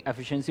 ऑपरेटिंग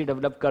एफिशिएंसी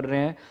डेवलप कर रहे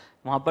हैं।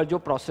 वहाँ पर जो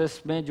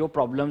प्रोसेस में जो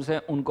प्रॉब्लम्स हैं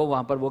उनको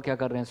वहाँ पर वो क्या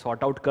कर रहे हैं,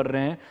 सॉर्ट आउट कर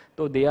रहे हैं।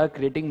 तो they are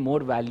creating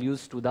more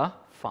values to the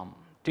firm.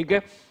 ठीक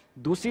है,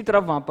 दूसरी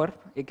तरफ वहाँ पर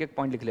एक एक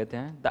पॉइंट लिख लेते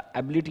हैं। द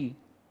एबिलिटी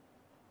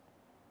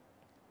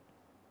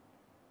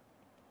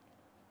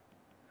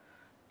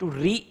टू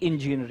री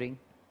engineering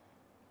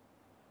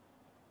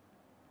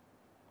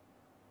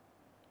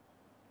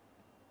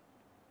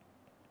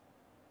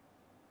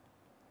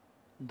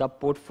the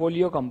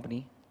portfolio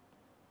company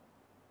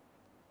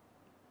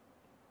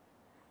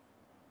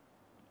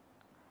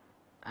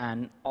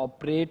and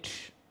operate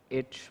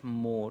it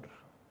more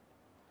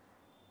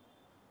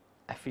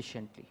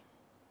efficiently।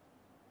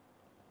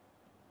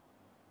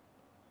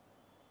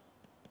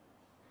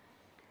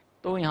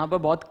 तो यहाँ पर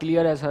बहुत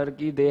क्लियर है सर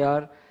कि they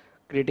are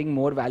creating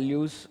more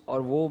values,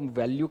 और वो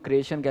वैल्यू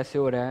क्रिएशन कैसे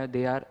हो रहा है,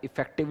 they are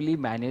effectively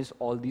manage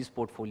all these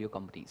portfolio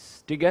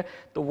companies. ठीक है,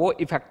 तो वो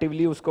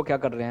इफेक्टिवली उसको क्या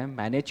कर रहे हैं,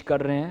 मैनेज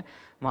कर रहे हैं।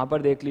 वहाँ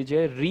पर देख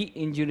लीजिए री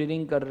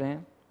इंजीनियरिंग कर रहे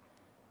हैं।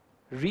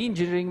 री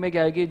इंजीनियरिंग में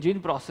क्या है कि जिन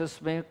प्रोसेस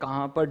में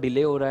कहाँ पर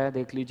डिले हो रहा है,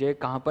 देख लीजिए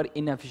कहाँ पर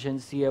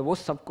इनएफिशिएंसी है, वो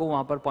सबको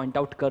वहाँ पर पॉइंट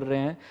आउट कर रहे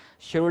हैं।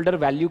 शेयर होल्डर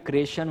वैल्यू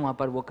क्रिएशन वहाँ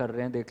पर वो कर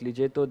रहे हैं, देख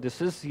लीजिए। तो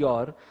this is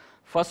your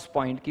first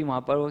point कि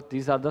वहाँ पर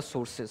these are the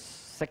sources.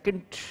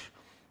 Second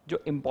जो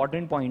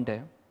इंपॉर्टेंट पॉइंट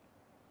है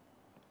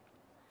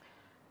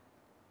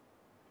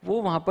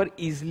वो वहाँ पर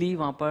इजीली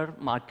वहाँ पर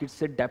मार्केट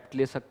से डेप्ट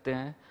ले सकते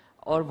हैं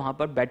और वहाँ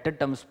पर बेटर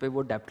टर्म्स पे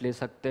वो डेप्ट ले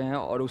सकते हैं,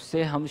 और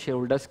उससे हम शेयर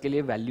होल्डर्स के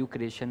लिए वैल्यू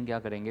क्रिएशन क्या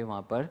करेंगे,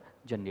 वहाँ पर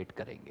जनरेट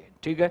करेंगे।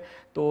 ठीक है,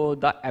 तो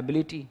the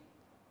ability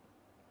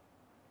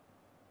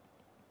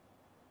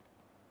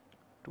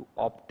to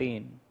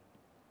obtain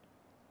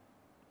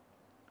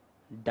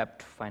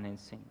dept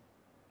financing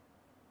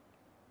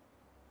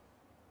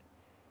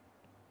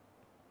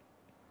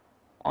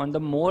on the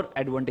more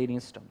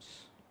advantageous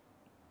terms।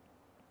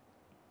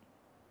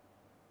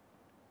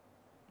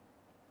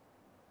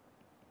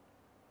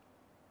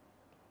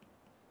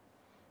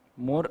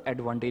 more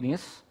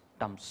advantageous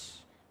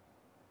terms।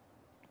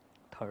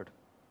 Third,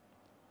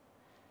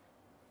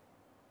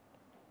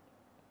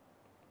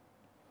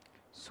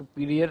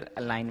 superior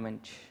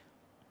alignment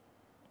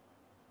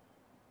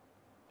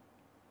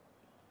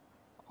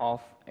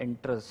of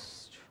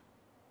interest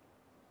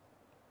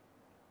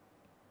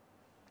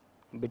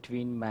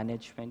between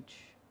management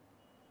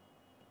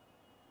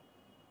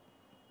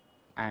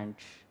and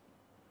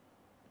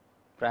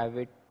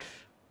private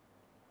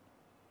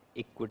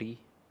equity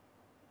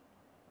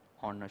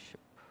ownership।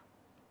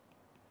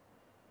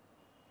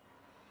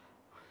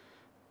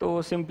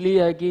 तो सिंपली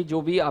है कि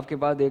जो भी आपके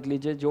पास देख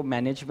लीजिए जो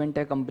मैनेजमेंट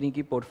है कंपनी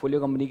की,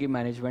 पोर्टफोलियो कंपनी की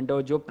मैनेजमेंट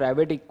और जो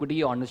प्राइवेट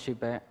इक्विटी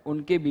ऑनरशिप है,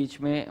 उनके बीच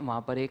में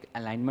वहाँ पर एक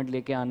अलाइनमेंट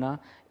लेके आना,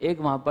 एक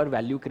वहाँ पर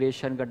वैल्यू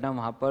क्रिएशन करना,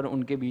 वहाँ पर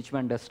उनके बीच में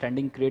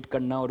अंडरस्टैंडिंग क्रिएट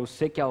करना, और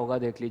उससे क्या होगा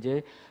देख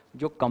लीजिए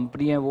जो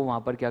कंपनी है वो वहाँ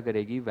पर क्या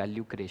करेगी,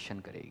 वैल्यू क्रिएशन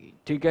करेगी।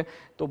 ठीक है,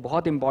 तो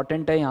बहुत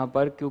इंपॉर्टेंट है यहाँ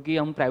पर, क्योंकि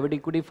हम प्राइवेट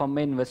इक्विटी फर्म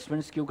में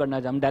इन्वेस्टमेंट्स क्यों करना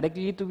चाहते, हम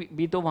डायरेक्टली तो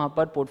भी तो वहाँ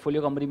पर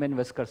पोर्टफोलियो कंपनी में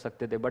इन्वेस्ट कर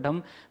सकते थे, बट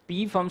हम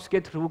पी फर्म्स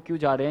के थ्रू क्यों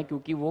जा रहे हैं,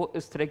 क्योंकि वो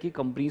इस तरह की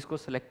कंपनीज को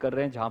सिलेक्ट कर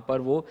रहे हैं जहाँ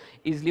पर वो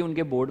ईजिली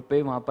उनके बोर्ड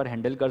पे वहाँ पर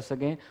हैंडल कर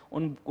सकें,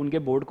 उनके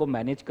बोर्ड को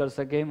मैनेज कर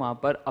सकें, वहाँ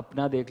पर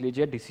अपना देख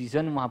लीजिए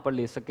डिसीजन वहाँ पर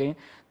ले सकें।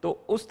 तो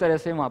उस तरह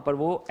से वहाँ पर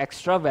वो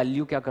एक्स्ट्रा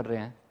वैल्यू क्या कर रहे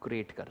हैं,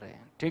 क्रिएट कर रहे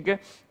हैं। ठीक है,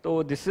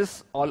 तो this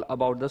is all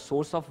about the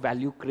source of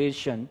value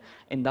creation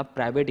in the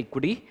private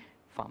equity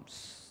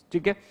firms.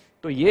 ठीक है,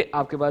 तो ये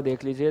आपके पास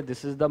देख लीजिए,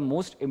 this is the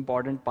most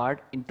important part.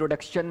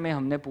 Introduction में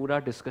हमने पूरा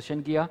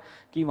डिस्कशन किया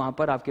कि वहाँ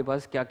पर आपके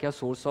पास क्या क्या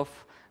सोर्स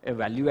ऑफ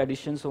वैल्यू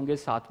एडिशंस होंगे,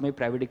 साथ में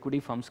प्राइवेट इक्विटी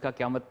फर्म्स का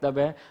क्या मतलब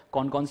है,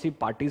 कौन कौन सी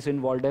पार्टीज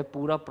इन्वॉल्व है,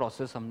 पूरा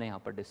प्रोसेस हमने यहाँ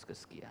पर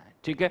डिस्कस किया है।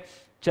 ठीक है,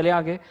 चले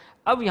आगे।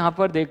 अब यहाँ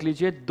पर देख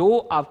लीजिए दो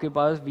आपके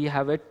पास we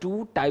have a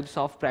two types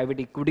of private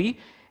equity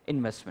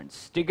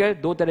investments. ठीक है,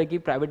 दो तरह की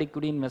प्राइवेट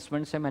इक्विटी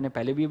इन्वेस्टमेंट्स है, मैंने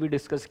पहले भी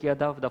डिस्कस किया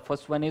था। The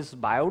first one is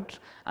buyout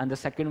and the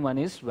second one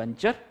is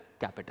venture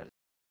capital.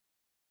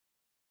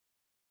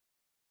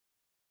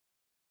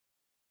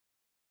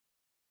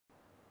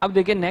 अब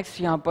देखिए नेक्स्ट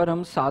यहाँ पर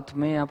हम साथ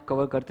में आप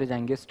कवर करते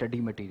जाएंगे स्टडी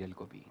मटेरियल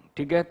को भी,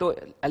 ठीक है। तो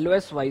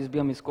एलओएस वाइज भी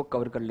हम इसको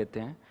कवर कर लेते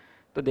हैं।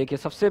 तो देखिए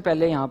सबसे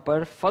पहले यहाँ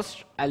पर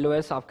फर्स्ट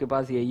एलओएस आपके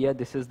पास यही है,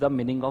 this is the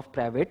meaning of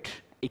private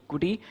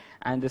equity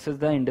and this is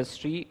the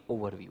industry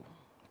overview,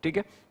 ठीक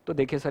है। तो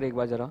देखिए सर एक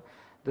बार जरा,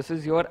 this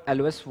is your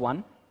LOS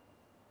 1,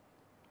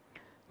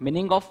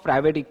 meaning of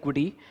private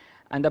equity,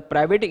 and the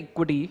private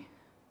equity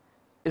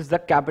is the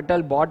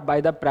capital bought by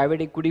the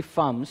private equity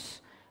firms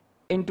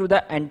into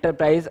the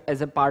enterprise as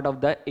a part of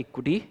the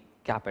equity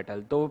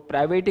capital। तो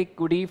private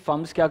equity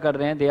firms क्या कर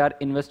रहे हैं, they are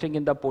investing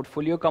in the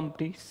portfolio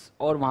companies,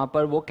 और वहाँ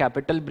पर वो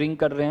capital bring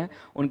कर रहे हैं,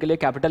 उनके लिए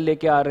capital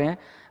लेके आ रहे हैं,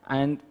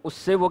 एंड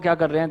उससे वो क्या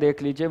कर रहे हैं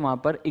देख लीजिए,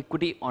 वहाँ पर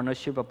equity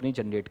ownership अपनी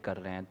generate कर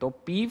रहे हैं। तो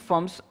P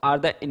firms are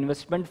the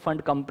investment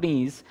fund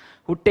companies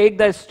who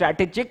take the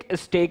strategic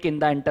stake in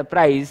the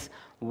enterprise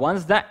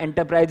once the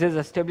enterprise is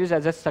established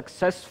as a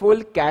successful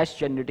cash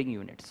generating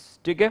units,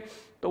 ठीक है।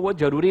 तो वो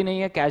जरूरी नहीं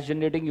है कैश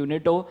जनरेटिंग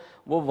यूनिट हो,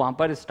 वो वहाँ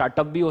पर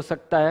स्टार्टअप भी हो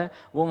सकता है,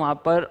 वो वहाँ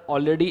पर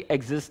ऑलरेडी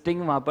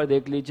एग्जिस्टिंग वहाँ पर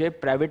देख लीजिए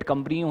प्राइवेट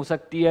कंपनी हो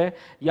सकती है,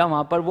 या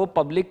वहाँ पर वो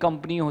पब्लिक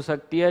कंपनी हो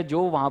सकती है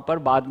जो वहाँ पर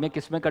बाद में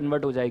किस में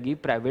कन्वर्ट हो जाएगी,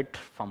 प्राइवेट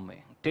फर्म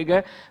में, ठीक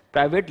है,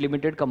 प्राइवेट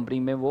लिमिटेड कंपनी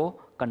में वो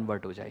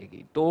कन्वर्ट हो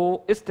जाएगी।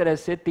 तो इस तरह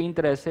से 3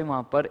 तरह से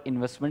वहाँ पर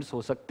इन्वेस्टमेंट्स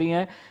हो सकती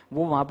हैं।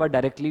 वो वहाँ पर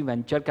डायरेक्टली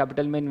वेंचर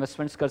कैपिटल में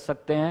इन्वेस्टमेंट्स कर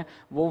सकते हैं,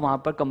 वो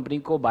वहाँ पर कंपनी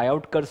को बाय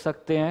आउट कर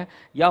सकते हैं,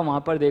 या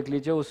वहाँ पर देख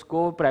लीजिए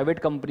उसको प्राइवेट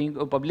कंपनी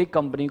को, पब्लिक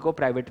कंपनी को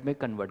प्राइवेट में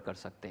कन्वर्ट कर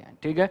सकते हैं,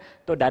 ठीक है।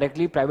 तो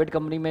डायरेक्टली प्राइवेट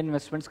कंपनी में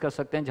इन्वेस्टमेंट्स कर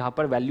सकते हैं जहाँ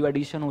पर वैल्यू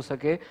एडिशन हो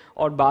सके,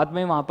 और बाद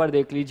में वहाँ पर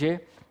देख लीजिए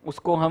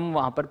उसको हम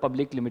वहाँ पर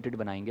पब्लिक लिमिटेड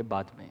बनाएंगे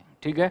बाद में,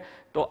 ठीक है।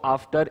 तो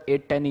आफ्टर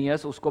 8-10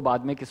 ईयर्स उसको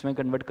बाद में किस में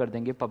कन्वर्ट कर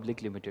देंगे,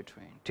 पब्लिक लिमिटेड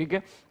में, ठीक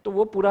है। तो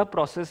वो पूरा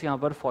प्रोसेस यहाँ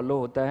पर फॉलो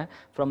होता है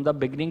from the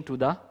beginning to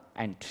the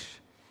end.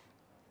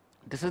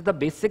 This is the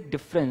basic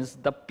difference.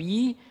 The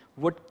P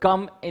would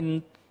come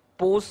in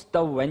post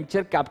the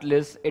venture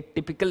capitalist, a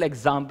typical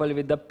example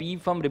with the P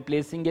firm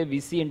replacing a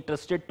VC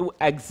interested to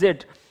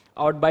exit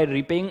out by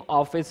repaying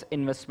off its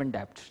investment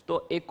debt।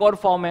 तो एक और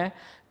form है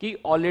कि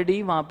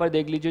already वहां पर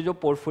देख लीजिए जो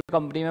पोर्टफोलियो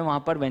कंपनी में वहां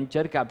पर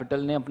वेंचर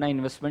कैपिटल ने अपना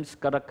इन्वेस्टमेंट्स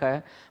कर रखा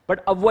है, बट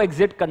अब वो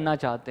एग्जिट करना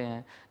चाहते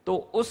हैं। तो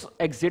उस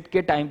एग्जिट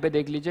के टाइम पे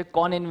देख लीजिए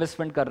कौन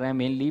इन्वेस्टमेंट कर रहे हैं,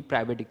 मेनली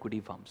प्राइवेट इक्विटी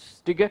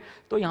फर्म्स, ठीक है।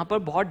 तो यहाँ पर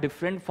बहुत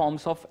डिफरेंट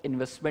फॉर्म्स ऑफ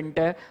इन्वेस्टमेंट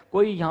है,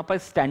 कोई यहाँ पर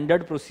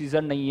स्टैंडर्ड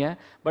प्रोसीजर नहीं है,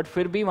 बट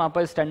फिर भी वहाँ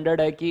पर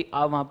स्टैंडर्ड है कि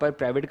आप वहाँ पर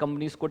प्राइवेट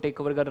कंपनीज को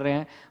टेक ओवर कर रहे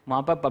हैं,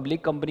 वहाँ पर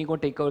पब्लिक कंपनी को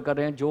टेक ओवर कर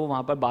रहे हैं जो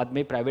वहाँ पर बाद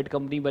में प्राइवेट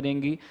कंपनी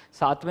बनेंगी,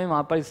 साथ में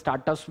वहाँ पर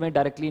स्टार्टअप्स में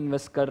डायरेक्टली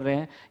इन्वेस्ट कर रहे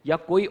हैं, या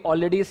कोई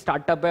ऑलरेडी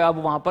स्टार्टअप है अब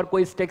वहाँ पर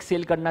कोई स्टेक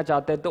सेल करना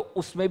चाहते हैं तो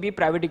उसमें भी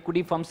प्राइवेट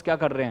इक्विटी फर्म्स क्या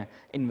कर रहे हैं,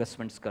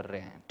 इन्वेस्टमेंट्स कर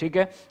रहे हैं, ठीक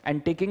है,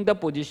 and taking the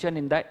position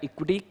in the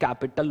equity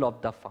capital of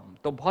the firm.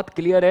 तो बहुत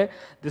क्लियर है,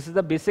 this is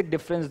the basic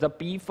difference. The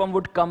P firm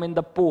would come in the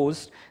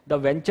post the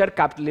venture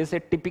capitalist. A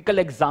typical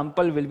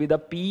example will be the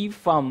P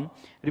firm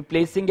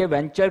replacing A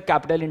venture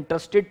capital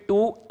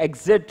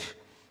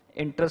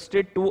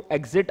interested to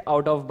exit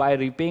out of by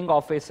repaying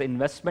off its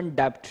investment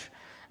debt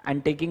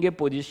and taking a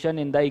position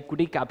in the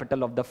equity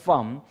capital of the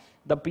firm.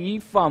 The PE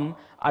firm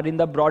are in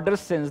the broader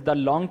sense the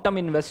long-term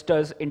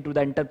investors into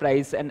the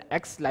enterprise and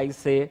acts like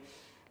say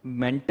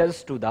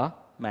mentors to the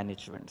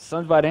management.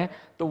 समझ पा रहे हैं?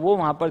 तो वो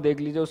वहाँ पर देख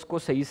लीजिए उसको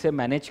सही से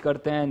मैनेज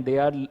करते हैं, and they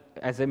are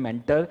as a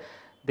mentor,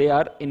 they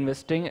are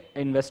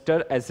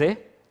investor as a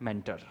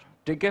mentor,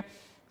 ठीक है।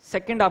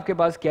 सेकंड आपके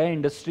पास क्या है,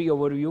 इंडस्ट्री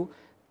ओवरव्यू।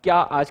 क्या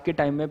आज के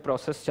टाइम में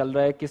प्रोसेस चल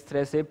रहा है, किस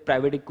तरह से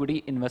प्राइवेट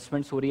इक्विटी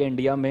इन्वेस्टमेंट्स हो रही है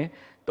इंडिया में,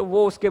 तो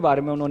वो उसके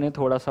बारे में उन्होंने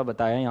थोड़ा सा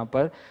बताया यहाँ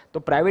पर। तो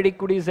private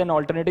equity is an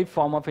alternative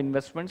form of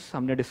investments,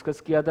 हमने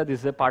डिस्कस किया था, this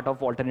is a part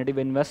of alternative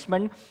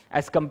investment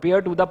as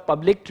compare to the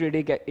public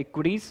traded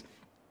equities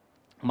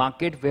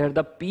market where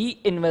the P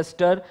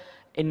investor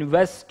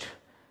invest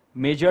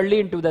majorly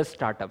into the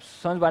startups।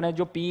 समझ पा रहे हैं?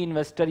 जो P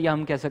investor या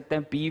हम कह सकते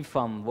हैं P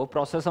फर्म, वो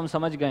प्रोसेस हम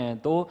समझ गए हैं,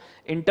 तो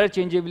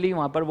इंटरचेंजेबली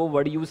वहां पर वो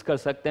वर्ड यूज कर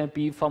सकते हैं,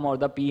 P फर्म और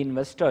the P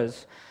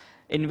investors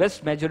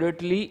invest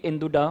majorly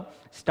into the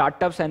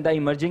startups and the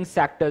emerging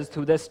sectors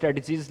through the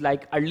strategies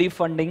like early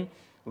funding,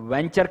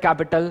 venture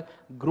capital,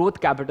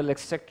 growth capital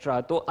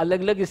etcetera. तो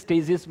अलग अलग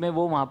स्टेजेस में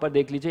वो वहां पर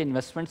देख लीजिए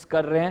इन्वेस्टमेंट्स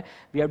कर रहे हैं।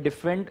 We have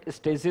different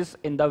stages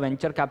in the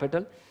venture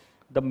capital.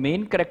 The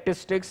main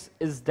characteristics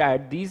is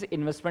that these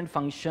investment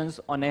functions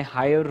on a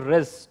higher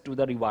risk to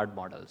the reward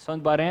model।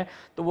 समझ पा रहे हैं?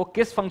 तो वो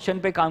किस फंक्शन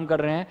पे काम कर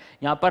रहे हैं,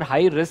 यहाँ पर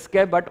हाई रिस्क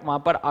है बट वहां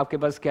पर आपके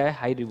पास क्या है,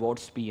 हाई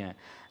रिवॉर्ड्स भी हैं।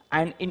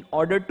 And in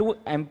order to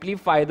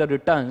amplify the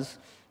returns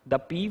the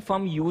P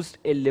firm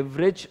used A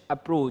leverage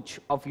approach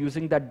of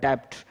using the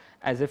dept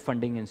as a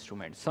funding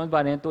instrument. समझ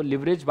पा रहे हैं? तो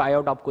लिवरेज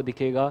बायआउट आपको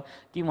दिखेगा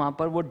कि वहां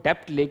पर वो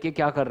डेप्ट लेके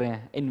क्या कर रहे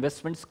हैं,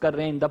 इन्वेस्टमेंट्स कर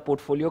रहे हैं in the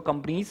portfolio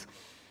companies,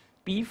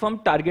 P firm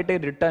target A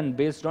return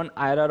based on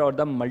IRR और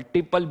द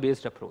मल्टीपल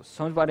बेस्ड अप्रोच।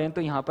 समझ पा रहे हैं?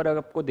 तो यहाँ पर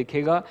आपको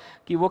दिखेगा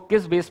कि वो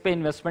किस बेस पे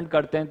इन्वेस्टमेंट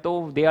करते हैं।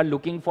 तो they are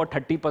looking for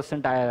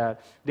 30% IRR,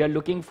 they are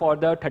looking for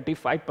the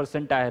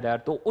 35% IRR.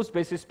 तो उस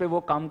बेसिस पे वो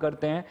काम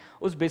करते हैं,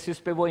 उस बेसिस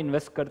पे वो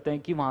इन्वेस्ट करते हैं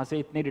कि वहाँ से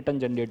इतनी रिटर्न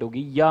जनरेट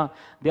होगी। या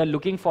they are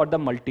looking for the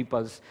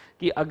multiples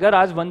कि अगर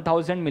आज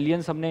 1000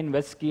 मिलियन हमने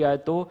इन्वेस्ट किया है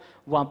तो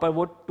वहाँ पर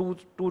वो 2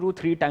 to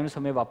 3 टाइम्स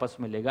हमें वापस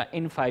मिलेगा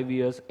इन 5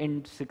 years,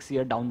 in 6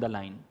 year down the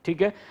line.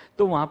 ठीक है,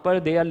 तो वहाँ पर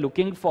they are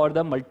looking for the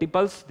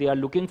multiples, they are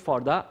looking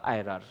for the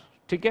IRR.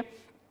 ठीक है,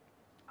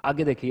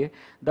 आगे देखिए,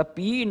 the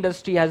P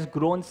industry has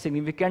grown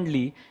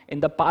significantly in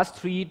the past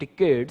 3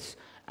 decades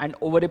and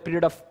over a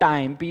period of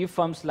time PE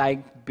firms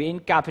like Bain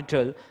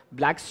Capital,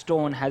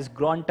 Blackstone has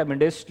grown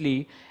tremendously,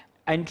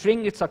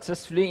 entering it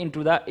successfully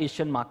into the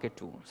Asian market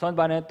too। समझ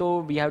पा रहे हैं? तो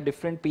we have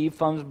different PE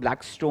firms,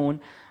 Blackstone,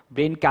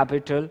 Bain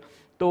Capital,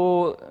 तो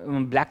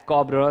black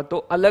कॉब्रा, तो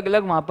अलग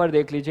अलग वहाँ पर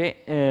देख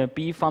लीजिए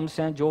पी फर्म्स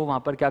हैं जो वहाँ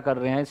पर क्या कर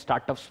रहे हैं,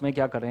 स्टार्टअप्स में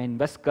क्या कर रहे हैं,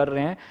 इन्वेस्ट कर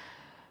रहे हैं।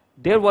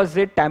 There was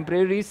a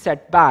temporary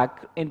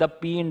setback in the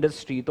P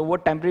industry, तो वो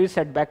टेम्परेरी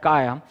सेटबैक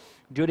आया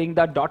during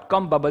the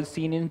 .com bubble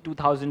seen in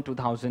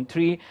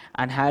 2000-2003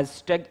 and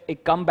has take a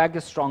come back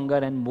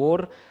stronger and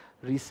more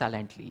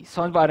रिसाइलेंटली।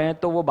 समझ पा रहे हैं?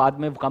 तो वो बाद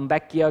में कम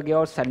बैक किया गया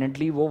और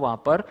साइलेंटली वो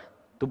वहाँ पर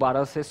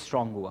दोबारा से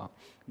स्ट्रॉन्ग हुआ।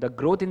 The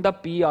growth in the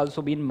P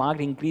also been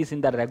marked increase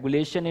in the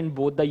regulation in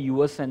both the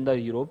US and the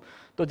Europe।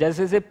 तो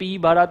जैसे जैसे P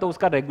बढ़ा तो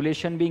उसका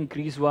regulation भी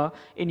increase हुआ।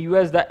 In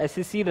US the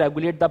SEC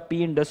regulate the P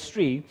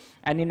industry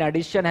and in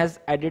addition has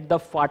added the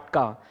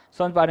FATCA।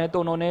 समझ पा रहे हैं? तो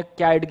उन्होंने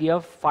क्या ऐड किया,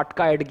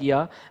 FATCA ऐड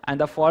किया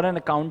and the Foreign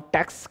Account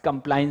Tax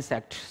Compliance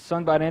Act।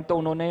 समझ पा रहे हैं? तो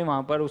उन्होंने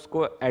वहाँ पर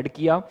उसको ऐड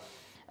किया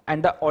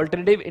and the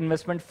Alternative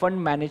Investment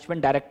Fund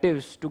Management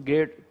Directives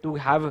to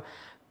have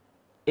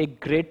a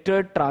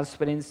greater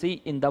transparency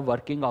in the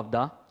working of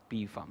the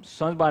P firm.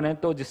 समझ पा रहे हैं?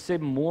 तो जिससे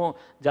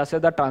जैसे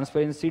ज़्यादा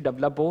ट्रांसपेरेंसी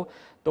डेवलप हो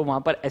तो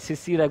वहाँ पर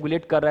एसईसी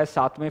रेगुलेट कर रहा है,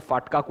 साथ में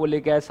फाटका को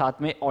लेके आए,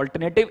 साथ में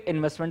alternative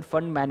investment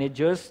fund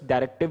managers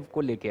directive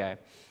को लेके आए।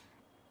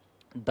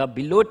 The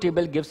below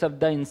table gives up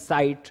the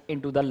insight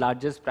into the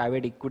largest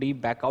private equity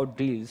backout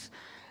deals.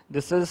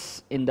 This is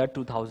in the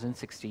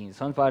 2016।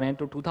 समझ पा रहे हैं?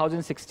 तो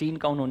 2016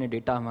 का उन्होंने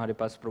डेटा हमारे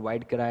पास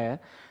प्रोवाइड कराया है।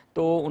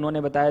 तो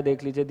उन्होंने बताया,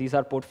 देख लीजिए, these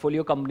our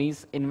portfolio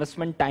companies,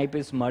 investment type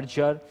is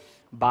merger,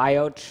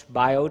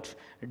 buyout,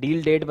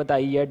 deal date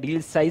बताई है,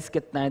 डील साइज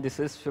कितना है, this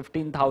is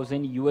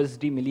 15,000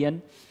 USD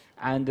million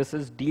and this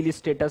is deal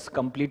status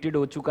completed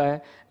हो चुका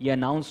है, ये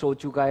अनाउंस हो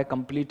चुका है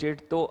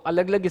कंप्लीटेड। तो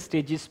अलग अलग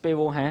स्टेजेस पे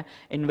वो हैं।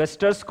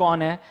 इन्वेस्टर्स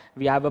कौन है?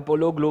 We have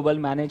Apollo global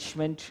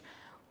management,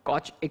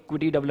 coach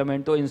equity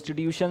development, तो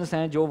इंस्टीट्यूशंस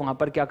हैं जो वहाँ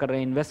पर क्या कर रहे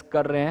हैं, इन्वेस्ट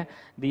कर रहे हैं।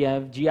 दी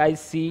have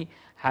GIC,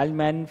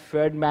 Hellman,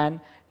 फेडमैन,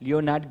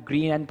 Leonard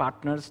green and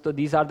partners, तो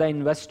these are the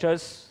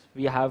investors.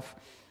 We have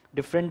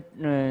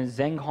different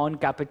Zenghorn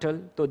Capital,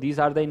 तो these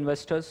are the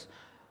investors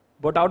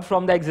bought out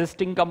from the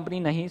existing company,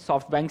 नहीं,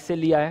 SoftBank से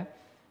लिया है।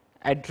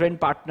 Adrent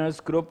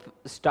Partners Group,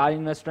 Star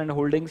Investment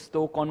Holdings,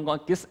 तो कौन कौन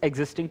किस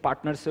existing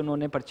partners से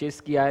उन्होंने परचेज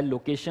किया है,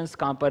 लोकेशंस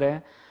कहाँ पर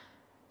है,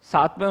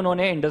 साथ में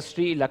उन्होंने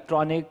industry,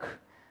 electronic,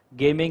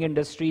 gaming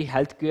industry,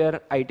 health care,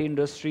 IT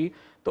industry,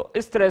 तो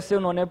इस तरह से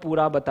उन्होंने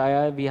पूरा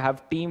बताया है। We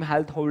have team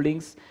health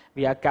holdings,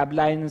 we have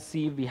कैबला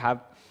INC, we have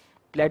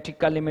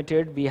प्लेटिका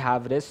limited, we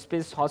have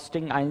रेस्पेस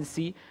hosting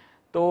INC।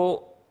 तो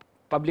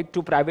पब्लिक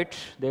टू प्राइवेट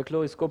देख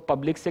लो, इसको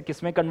पब्लिक से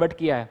किस में कन्वर्ट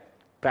किया है,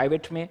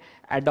 प्राइवेट में।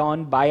 Add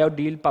on by out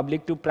deal,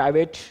 public to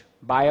private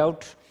bye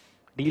out,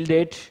 deal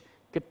date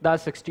कितना,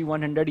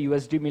 6100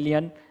 USD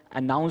मिलियन,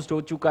 अनाउंस्ड हो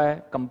चुका है,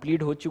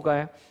 कंप्लीट हो चुका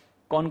है।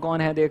 कौन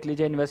कौन है देख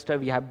लीजिए investor,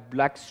 we have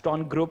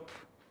Blackstone group.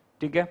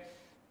 ठीक है,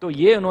 तो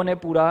ये उन्होंने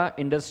पूरा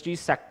इंडस्ट्री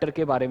सेक्टर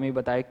के बारे में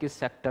बताया, किस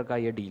सेक्टर का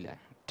ये डील है।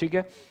 ठीक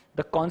है,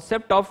 the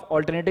concept of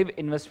alternative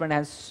investment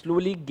has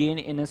slowly gain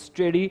in a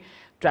study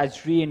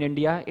treasury in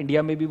India.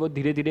 India में भी वो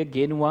धीरे धीरे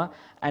गेन हुआ।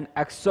 And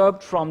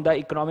excerpt from the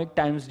economic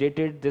times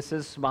dated this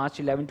is March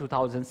 11,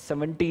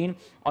 2017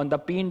 on the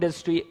P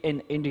industry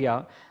in India,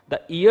 the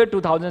year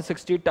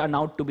 2016 turn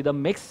out to be the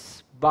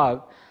mix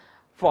bug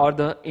for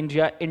the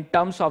India in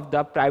terms of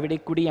the private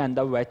equity and the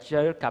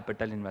venture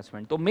capital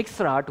investment. तो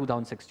mix रहा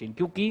 2016,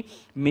 क्योंकि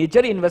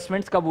major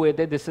investments कब हुए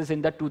थे, this is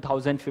in the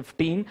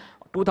 2015।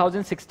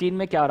 2016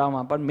 में क्या रहा,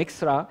 वहां पर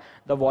मिक्स रहा।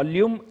 The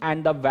volume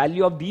and the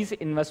value of these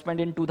investment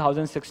in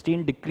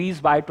 2016 decrease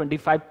by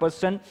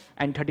 25%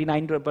 and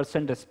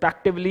 39%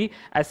 respectively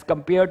as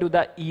compared to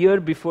the year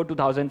before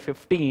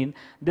 2015.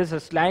 This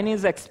decline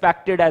is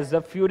expected as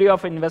the fury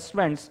of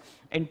investments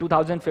in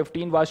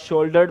 2015 was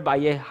shouldered by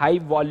a high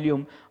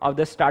volume of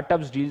the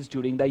startups deals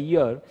during the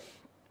year.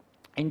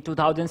 In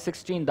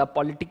 2016, the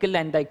political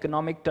and the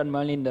economic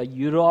turmoil in the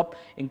Europe,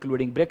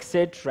 including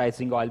Brexit,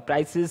 rising oil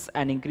prices,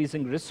 and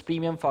increasing risk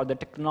premium for the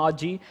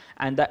technology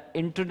and the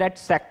internet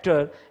sector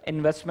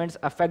investments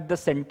affect the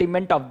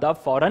sentiment of the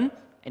foreign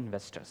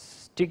investors.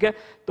 ठीक है,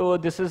 तो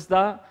this is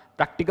the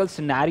practical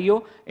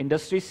scenario,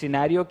 industry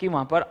scenario कि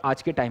वहाँ पर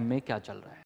आज के time में क्या चल रहा है।